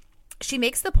 She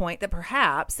makes the point that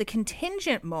perhaps the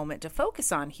contingent moment to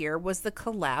focus on here was the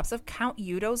collapse of Count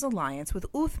Eudo's alliance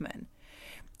with Uthman.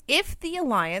 If the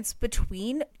alliance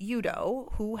between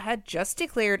Eudo, who had just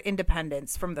declared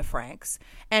independence from the Franks,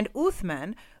 and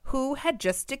Uthman, who had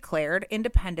just declared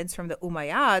independence from the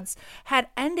Umayyads, had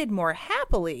ended more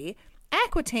happily,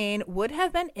 Aquitaine would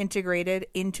have been integrated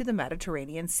into the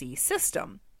Mediterranean Sea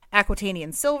system.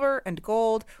 Aquitanian silver and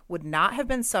gold would not have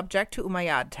been subject to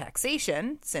Umayyad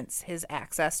taxation, since his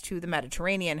access to the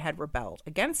Mediterranean had rebelled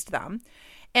against them,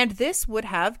 and this would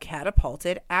have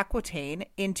catapulted Aquitaine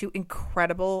into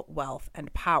incredible wealth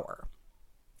and power.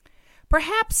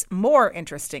 Perhaps more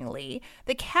interestingly,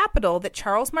 the capital that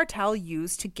Charles Martel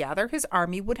used to gather his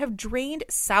army would have drained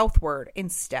southward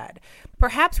instead,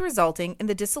 perhaps resulting in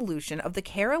the dissolution of the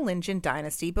Carolingian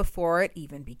dynasty before it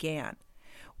even began.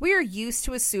 We are used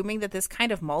to assuming that this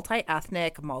kind of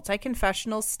multi-ethnic,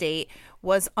 multi-confessional state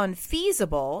was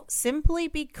unfeasible simply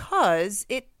because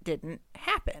it didn't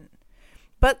happen.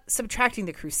 But subtracting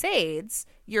the Crusades,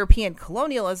 European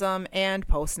colonialism, and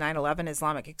post-9/11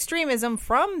 Islamic extremism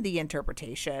from the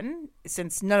interpretation,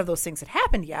 since none of those things had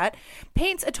happened yet,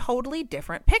 paints a totally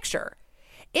different picture.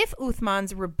 If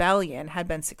Uthman's rebellion had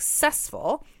been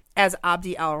successful, as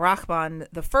Abd al-Rahman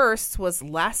I was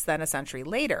less than a century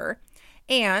later,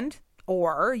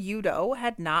 or Udo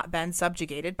had not been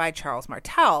subjugated by Charles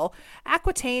Martel,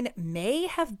 Aquitaine may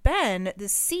have been the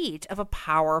seat of a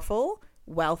powerful,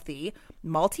 wealthy,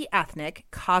 multi-ethnic,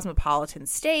 cosmopolitan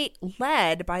state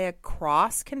led by a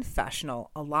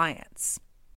cross-confessional alliance.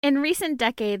 In recent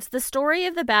decades, the story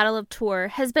of the Battle of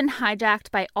Tours has been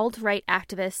hijacked by alt-right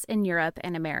activists in Europe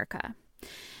and America.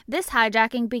 This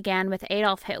hijacking began with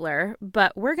Adolf Hitler,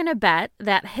 but we're going to bet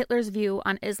that Hitler's view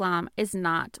on Islam is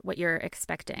not what you're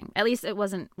expecting. At least it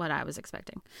wasn't what I was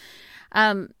expecting.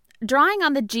 Drawing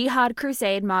on the Jihad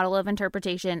Crusade model of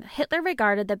interpretation, Hitler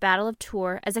regarded the Battle of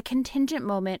Tours as a contingent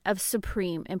moment of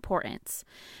supreme importance.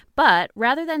 But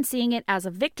rather than seeing it as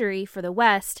a victory for the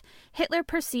West, Hitler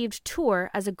perceived Tours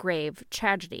as a grave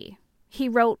tragedy. He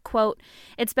wrote, quote,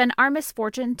 "It's been our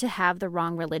misfortune to have the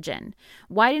wrong religion.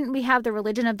 Why didn't we have the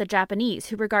religion of the Japanese,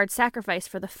 who regard sacrifice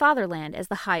for the fatherland as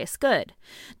the highest good?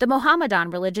 The Mohammedan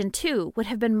religion, too, would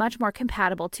have been much more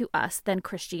compatible to us than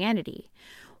Christianity.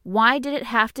 Why did it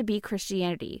have to be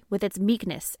Christianity, with its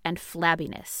meekness and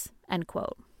flabbiness?" End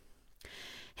quote.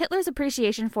 Hitler's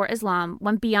appreciation for Islam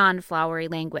went beyond flowery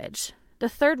language. The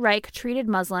Third Reich treated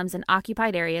Muslims in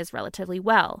occupied areas relatively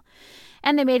well,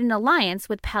 and they made an alliance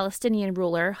with Palestinian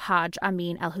ruler Hajj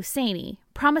Amin al-Husseini,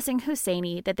 promising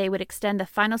Husseini that they would extend the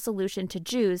final solution to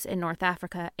Jews in North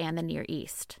Africa and the Near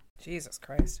East. Jesus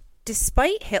Christ.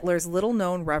 Despite Hitler's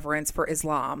little-known reverence for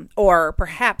Islam, or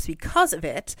perhaps because of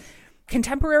it,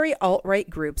 contemporary alt-right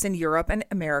groups in Europe and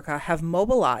America have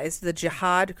mobilized the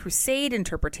Jihad Crusade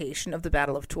interpretation of the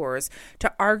Battle of Tours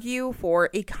to argue for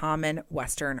a common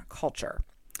Western culture.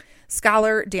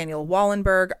 Scholar Daniel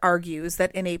Wallenberg argues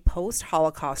that in a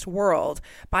post-Holocaust world,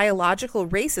 biological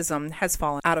racism has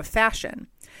fallen out of fashion.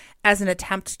 As an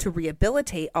attempt to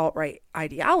rehabilitate alt-right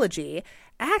ideology,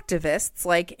 activists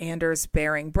like Anders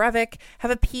Behring Breivik have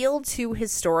appealed to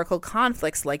historical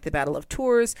conflicts like the Battle of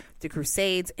Tours, the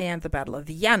Crusades, and the Battle of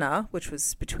Vienna, which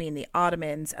was between the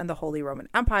Ottomans and the Holy Roman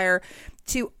Empire,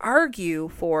 to argue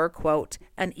for, quote,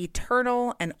 an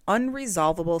eternal and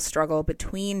unresolvable struggle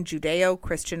between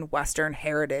Judeo-Christian Western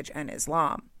heritage and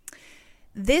Islam.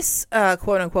 This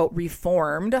quote-unquote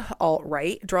reformed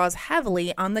alt-right draws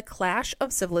heavily on the Clash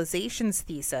of Civilizations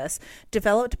thesis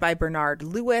developed by Bernard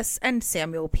Lewis and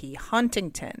Samuel P.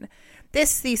 Huntington.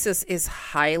 This thesis is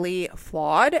highly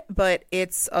flawed, but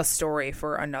it's a story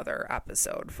for another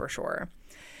episode for sure.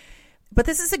 But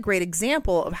this is a great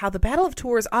example of how the Battle of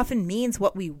Tours often means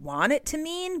what we want it to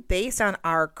mean based on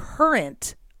our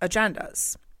current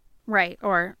agendas. Right,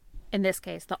 or in this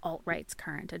case, the alt-right's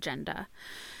current agenda.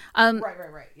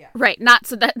 Right, yeah. Right, not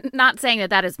saying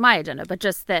that is my agenda, but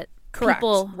just that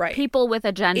people with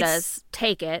agendas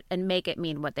take it and make it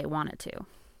mean what they want it to.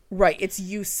 Right, it's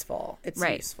useful. It's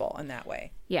useful in that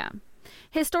way. Yeah.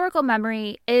 Historical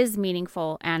memory is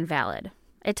meaningful and valid.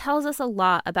 It tells us a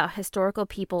lot about historical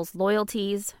people's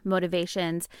loyalties,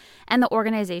 motivations, and the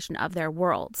organization of their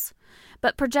worlds.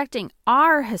 But projecting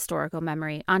our historical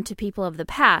memory onto people of the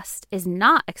past is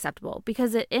not acceptable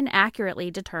because it inaccurately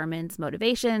determines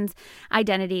motivations,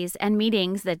 identities, and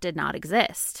meanings that did not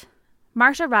exist.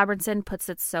 Marsha Robertson puts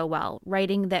it so well,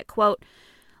 writing that, quote,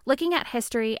 "Looking at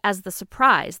history as the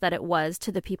surprise that it was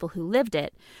to the people who lived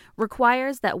it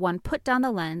requires that one put down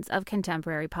the lens of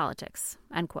contemporary politics,"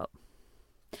 end quote.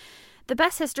 The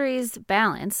best histories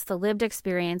balance the lived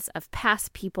experience of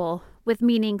past people with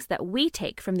meanings that we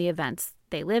take from the events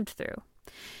they lived through.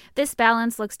 This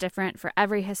balance looks different for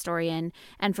every historian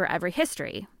and for every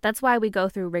history. That's why we go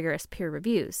through rigorous peer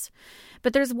reviews.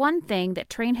 But there's one thing that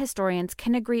trained historians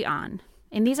can agree on,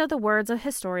 and these are the words of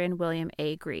historian William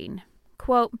A. Green.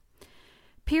 Quote,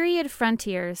 "Period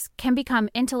frontiers can become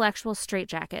intellectual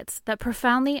straitjackets that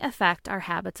profoundly affect our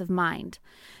habits of mind,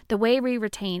 the way we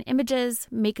retain images,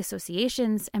 make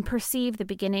associations, and perceive the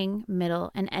beginning,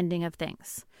 middle, and ending of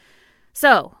things.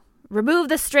 So, remove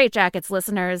the straitjackets,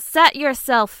 listeners. Set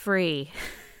yourself free."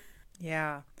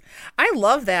 Yeah. I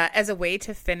love that as a way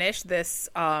to finish this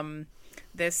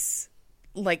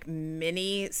like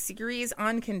mini series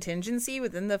on contingency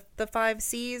within the 5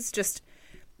 C's. Just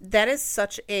that is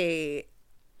such a,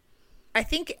 I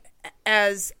think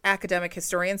as academic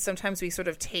historians, sometimes we sort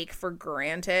of take for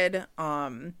granted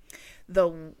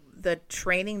the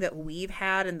training that we've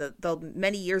had and the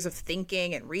many years of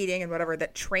thinking and reading and whatever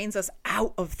that trains us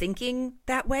out of thinking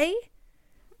that way,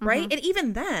 right? And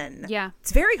even then,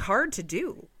 it's very hard to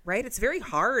do, right? It's very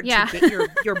hard to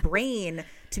get your brain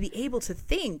to be able to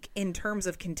think in terms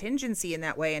of contingency in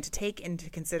that way and to take into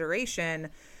consideration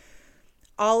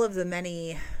all of the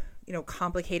many,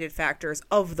 complicated factors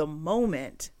of the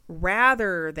moment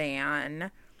rather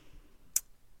than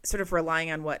sort of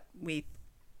relying on what we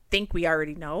think we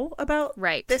already know about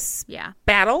this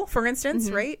battle, for instance,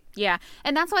 right? Yeah.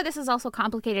 And that's why this is also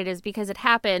complicated, is because it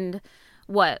happened,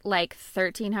 like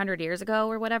 1,300 years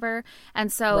ago or whatever. And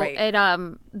so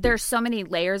there's so many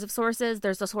layers of sources.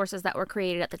 There's the sources that were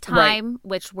created at the time,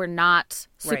 which were not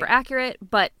super accurate,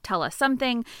 but tell us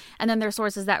something. And then there's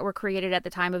sources that were created at the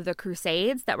time of the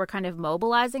Crusades that were kind of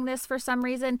mobilizing this for some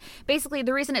reason. Basically,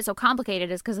 the reason it's so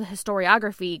complicated is because the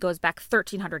historiography goes back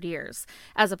 1,300 years,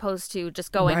 as opposed to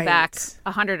just going back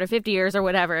 150 years or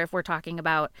whatever, if we're talking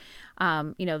about,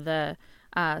 the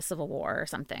Civil War or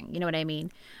something. You know what I mean?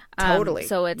 Totally.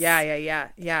 So it's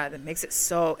that makes it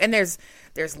so. And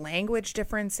there's language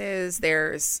differences.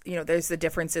 There's the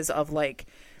differences of like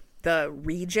the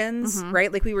regions,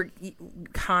 right? Like we were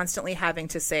constantly having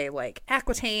to say like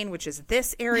Aquitaine, which is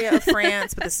this area of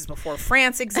France, but this is before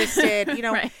France existed.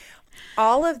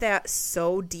 All of that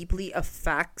so deeply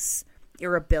affects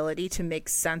your ability to make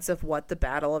sense of what the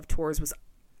Battle of Tours was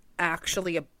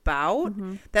actually about.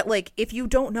 That like if you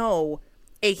don't know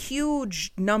a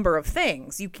huge number of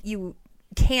things, you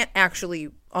can't actually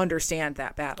understand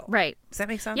that battle. Right. Does that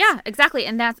make sense? Yeah, exactly.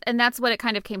 And that's what it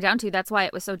kind of came down to. That's why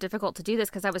it was so difficult to do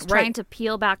this, because I was trying to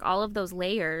peel back all of those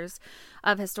layers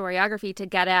of historiography to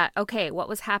get at, okay, what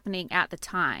was happening at the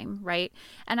time, right?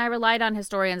 And I relied on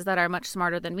historians that are much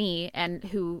smarter than me and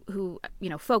who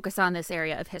focus on this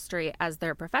area of history as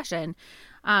their profession,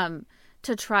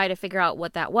 to try to figure out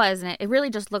what that was. And it really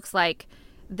just looks like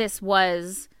this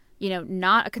was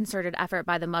not a concerted effort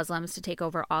by the Muslims to take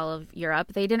over all of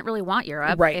Europe. They didn't really want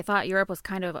Europe. Right. They thought Europe was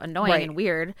kind of annoying and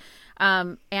weird.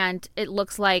 And it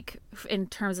looks like, in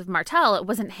terms of Martel, it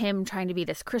wasn't him trying to be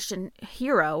this Christian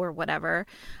hero or whatever.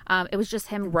 It was just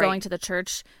him going to the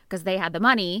church because they had the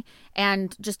money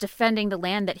and just defending the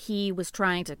land that he was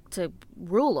trying to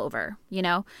rule over,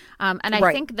 And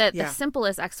I think that the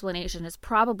simplest explanation is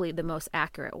probably the most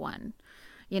accurate one,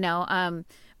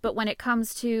 But when it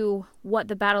comes to what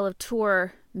the Battle of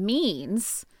Tours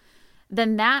means,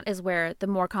 then that is where the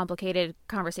more complicated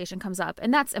conversation comes up.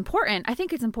 And that's important. I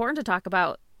think it's important to talk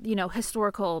about,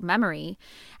 historical memory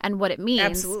and what it means.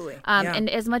 Absolutely. And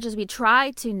as much as we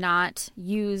try to not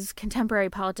use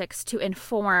contemporary politics to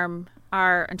inform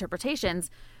our interpretations,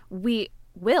 we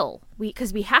will.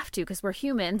 Because we have to, because we're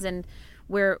humans and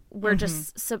we're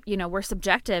just we're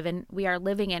subjective and we are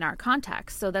living in our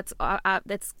context, so that's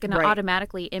going to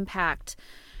automatically impact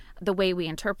the way we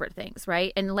interpret things,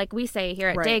 right? And like we say here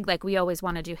at Dig, like we always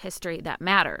want to do history that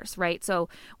matters, right? So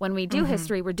when we do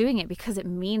history, we're doing it because it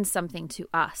means something to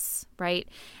us, right?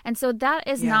 And so that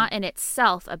is not in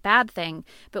itself a bad thing,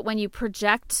 but when you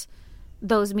project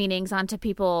those meanings onto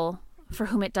people for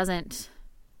whom it doesn't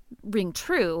ring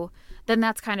true, then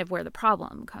that's kind of where the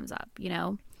problem comes up,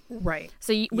 Right.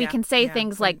 So we can say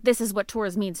things like, this is what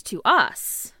Tours means to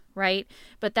us, right?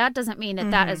 But that doesn't mean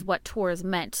that that is what Tours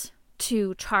meant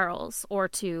to Charles or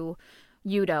to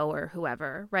Udo or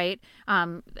whoever, right?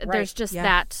 There's just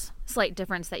that slight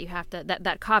difference that you have to,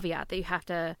 that caveat that you have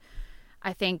to,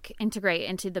 I think, integrate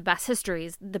into the best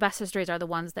histories. The best histories are the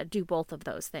ones that do both of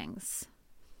those things.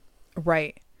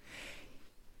 Right.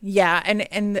 Yeah.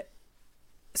 And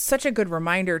such a good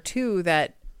reminder, too,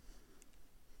 that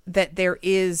there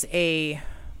is I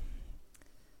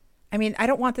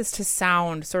don't want this to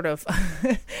sound sort of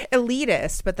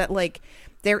elitist, but that like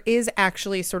there is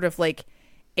actually sort of like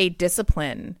a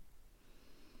discipline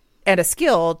and a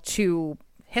skill to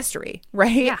history,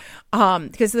 right? Yeah.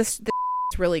 Because this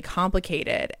is really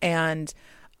complicated, and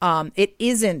it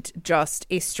isn't just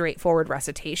a straightforward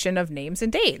recitation of names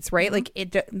and dates, right?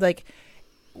 Like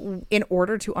in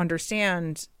order to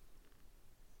understand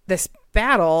this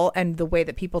battle and the way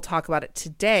that people talk about it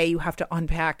today, you have to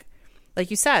unpack, like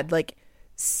you said, like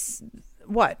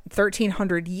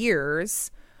 1,300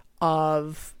 years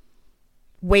of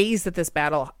ways that this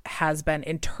battle has been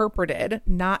interpreted,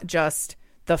 not just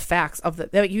the facts of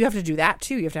you have to do that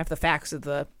too. You have to have the facts of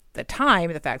the time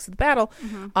and the facts of the battle.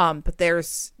 But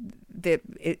there's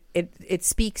it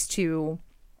speaks to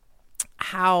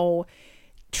how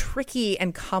tricky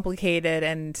and complicated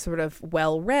and sort of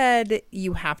well-read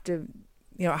you have to,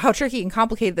 how tricky and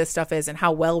complicated this stuff is and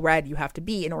how well-read you have to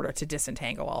be in order to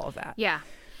disentangle all of that. Yeah.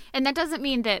 And that doesn't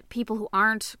mean that people who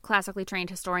aren't classically trained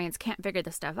historians can't figure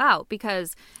this stuff out,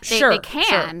 because they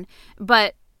can,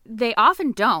 but they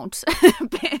often don't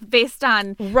based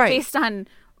on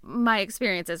my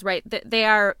experiences, right? They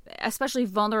are especially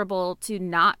vulnerable to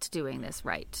not doing this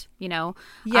right, you know?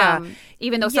 Yeah.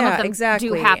 Even though some of them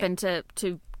do happen to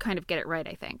kind of get it right,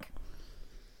 I think.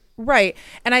 Right.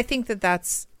 And I think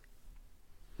that's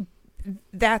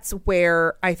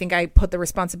where I think I put the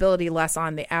responsibility less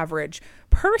on the average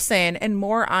person and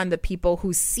more on the people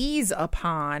who seize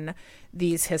upon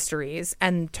these histories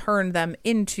and turn them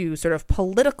into sort of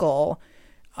political,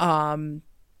 I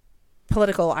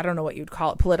don't know what you'd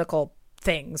call it, political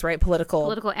things, right?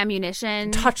 Political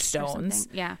ammunition. Touchstones.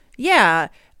 Yeah. Yeah.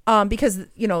 Because,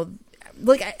 you know,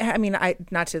 like, I mean,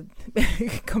 not to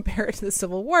compare it to the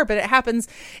Civil War, but it happens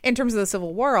in terms of the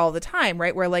Civil War all the time,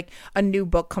 right? Where like a new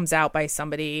book comes out by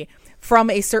somebody from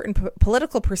a certain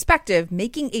political perspective,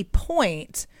 making a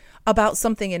point about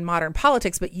something in modern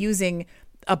politics, but using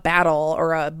a battle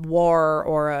or a war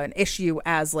or an issue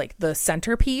as like the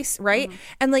centerpiece, right? Mm-hmm.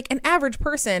 And like an average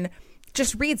person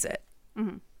just reads it.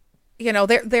 Mm-hmm. You know,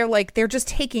 they're just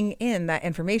taking in that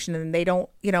information, and they don't,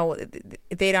 you know,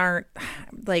 they aren't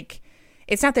like,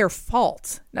 it's not their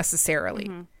fault necessarily.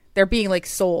 Mm-hmm. They're being like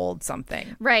sold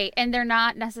something. Right. And they're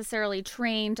not necessarily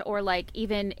trained or like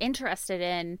even interested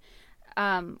in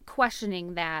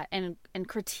questioning that and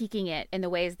critiquing it in the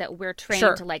ways that we're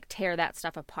trained to like tear that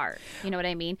stuff apart. You know what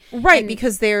I mean? Right. And,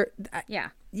 because they're. Yeah.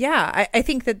 I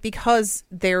think that because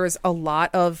there's a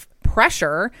lot of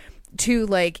pressure to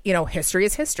like, you know, history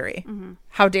is history. Mm-hmm.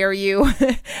 How dare you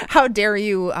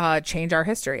change our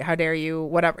history? How dare you,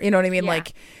 whatever, you know what I mean? Yeah.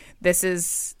 Like, this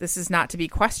is not to be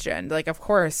questioned. Like, of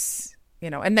course,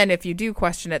 you know, and then if you do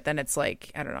question it, then it's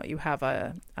like, I don't know, you have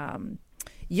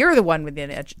you're the one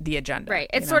within the agenda. Right.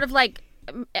 It's sort of like,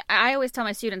 I always tell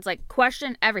my students, like,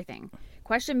 question everything.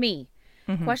 Question me.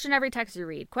 Mm-hmm. Question every text you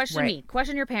read. Question me.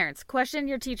 Question your parents. Question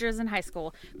your teachers in high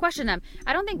school. Question them.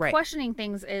 I don't think questioning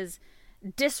things is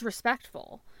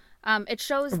disrespectful. It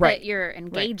shows that you're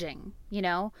engaging, you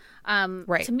know?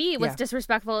 To me, what's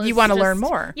disrespectful is you want to learn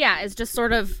more. Yeah, it's just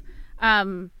sort of,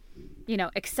 you know,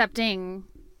 accepting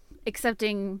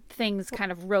things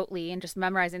kind of rotely and just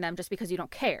memorizing them just because you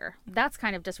don't care. That's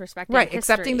kind of disrespecting history.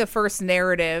 Accepting the first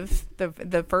narrative,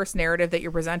 the first narrative that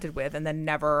you're presented with, and then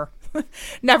never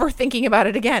thinking about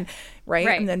it again, right?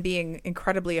 And then being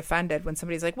incredibly offended when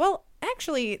somebody's like, well,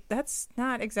 actually, that's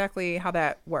not exactly how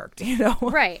that worked, you know?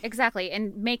 Right, exactly.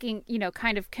 And making, you know,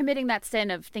 kind of committing that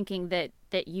sin of thinking that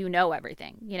you know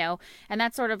everything, you know? And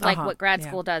that's sort of like what grad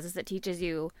school does, is it teaches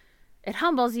you, it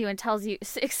humbles you and tells you,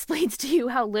 explains to you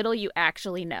how little you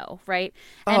actually know, right?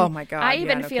 And oh my God. I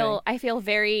even feel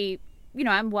very, you know,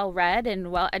 I'm well read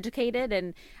and well educated,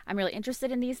 and I'm really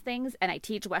interested in these things, and I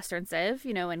teach Western Civ,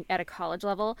 you know, and at a college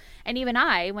level. And even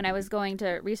when I was going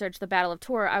to research the Battle of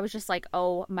Tours, I was just like,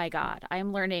 oh my God,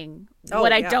 I'm learning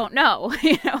what I don't know,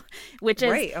 you know, which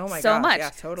is so much. Yeah,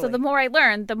 totally. So the more I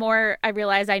learn, the more I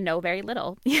realize I know very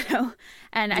little, you know,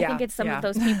 and I think it's some of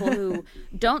those people who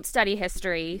don't study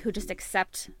history, who just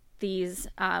accept these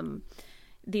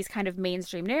kind of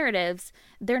mainstream narratives,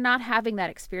 they're not having that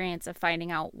experience of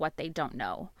finding out what they don't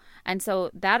know. And so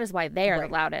that is why they are the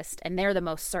loudest, and they're the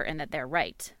most certain that they're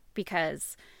right,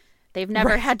 because they've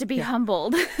never had to be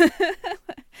humbled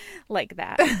like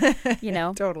that, you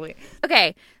know? Totally.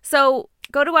 Okay, so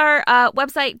go to our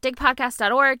website,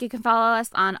 digpodcast.org. You can follow us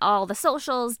on all the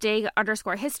socials,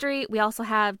 dig_history. We also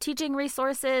have teaching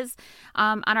resources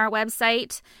on our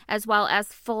website, as well as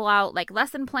full out like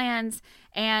lesson plans.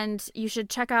 And you should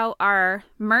check out our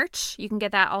merch. You can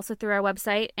get that also through our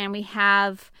website. And we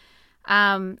have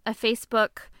a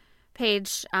Facebook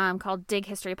page called Dig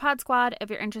History Pod Squad if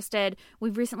you're interested.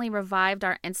 We've recently revived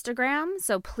our Instagram,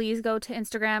 so please go to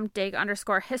Instagram,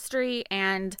 dig_history,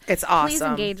 and it's awesome. Please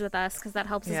engage with us, because that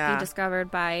helps us be discovered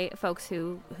by folks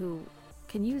who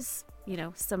can use, you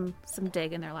know, some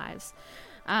dig in their lives.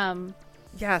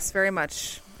 Yes, very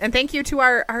much. And thank you to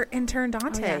our intern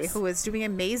Dante, who is doing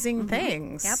amazing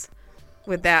things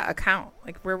with that account.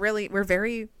 Like, we're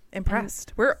very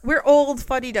impressed. We're old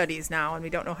fuddy-duddies now, and we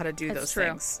don't know how to do those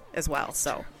things as well.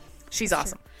 So she's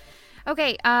awesome.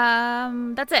 Okay,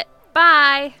 that's it.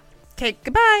 Bye. Okay,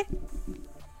 goodbye.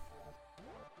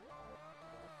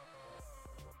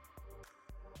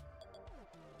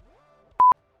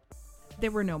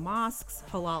 There were no mosques,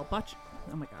 halal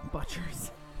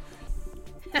butchers.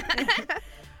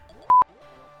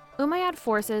 Umayyad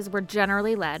forces were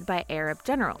generally led by Arab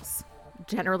generals.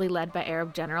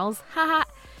 Haha.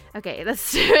 Okay, that's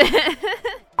stupid.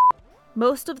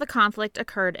 Most of the conflict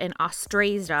occurred in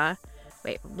Austrasia.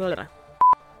 Wait.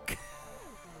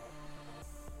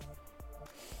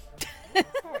 You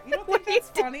don't think that's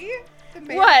funny? The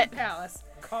man What? in the palace.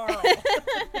 Carl.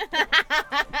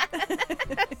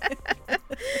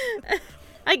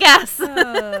 I guess.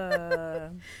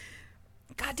 God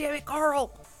damn it,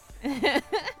 Carl.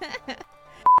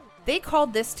 They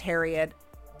called this Terrier,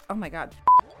 oh my God,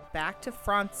 back to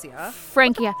Francia.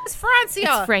 Francia. It's Francia.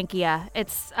 It's Francia.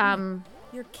 It's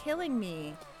You're killing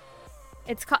me.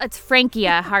 it's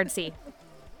Francia, hard C.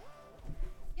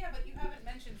 Yeah, but you haven't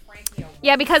mentioned Francia.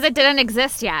 Yeah, because it didn't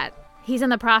exist yet. He's in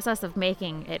the process of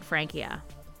making it Francia.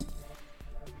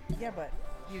 Yeah, but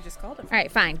you just called it. All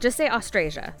right, fine. Just say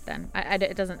Austrasia then.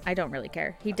 It doesn't. I don't really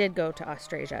care. He did go to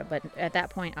Austrasia, but at that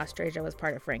point, Austrasia was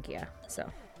part of Francia. So.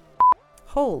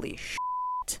 Holy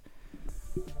shit.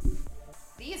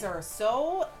 These are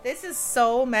so. This is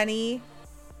so many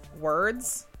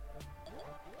words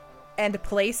and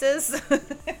places.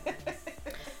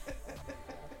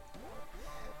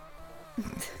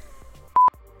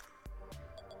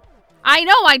 I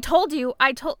know. I told you.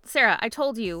 Sarah. I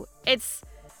told you.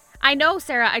 I know,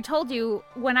 Sarah. I told you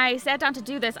when I sat down to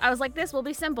do this, I was like, this will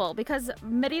be simple because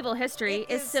medieval history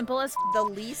is simple as the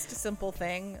least simple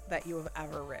thing that you have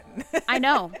ever written. I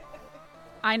know.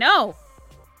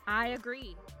 I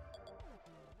agree.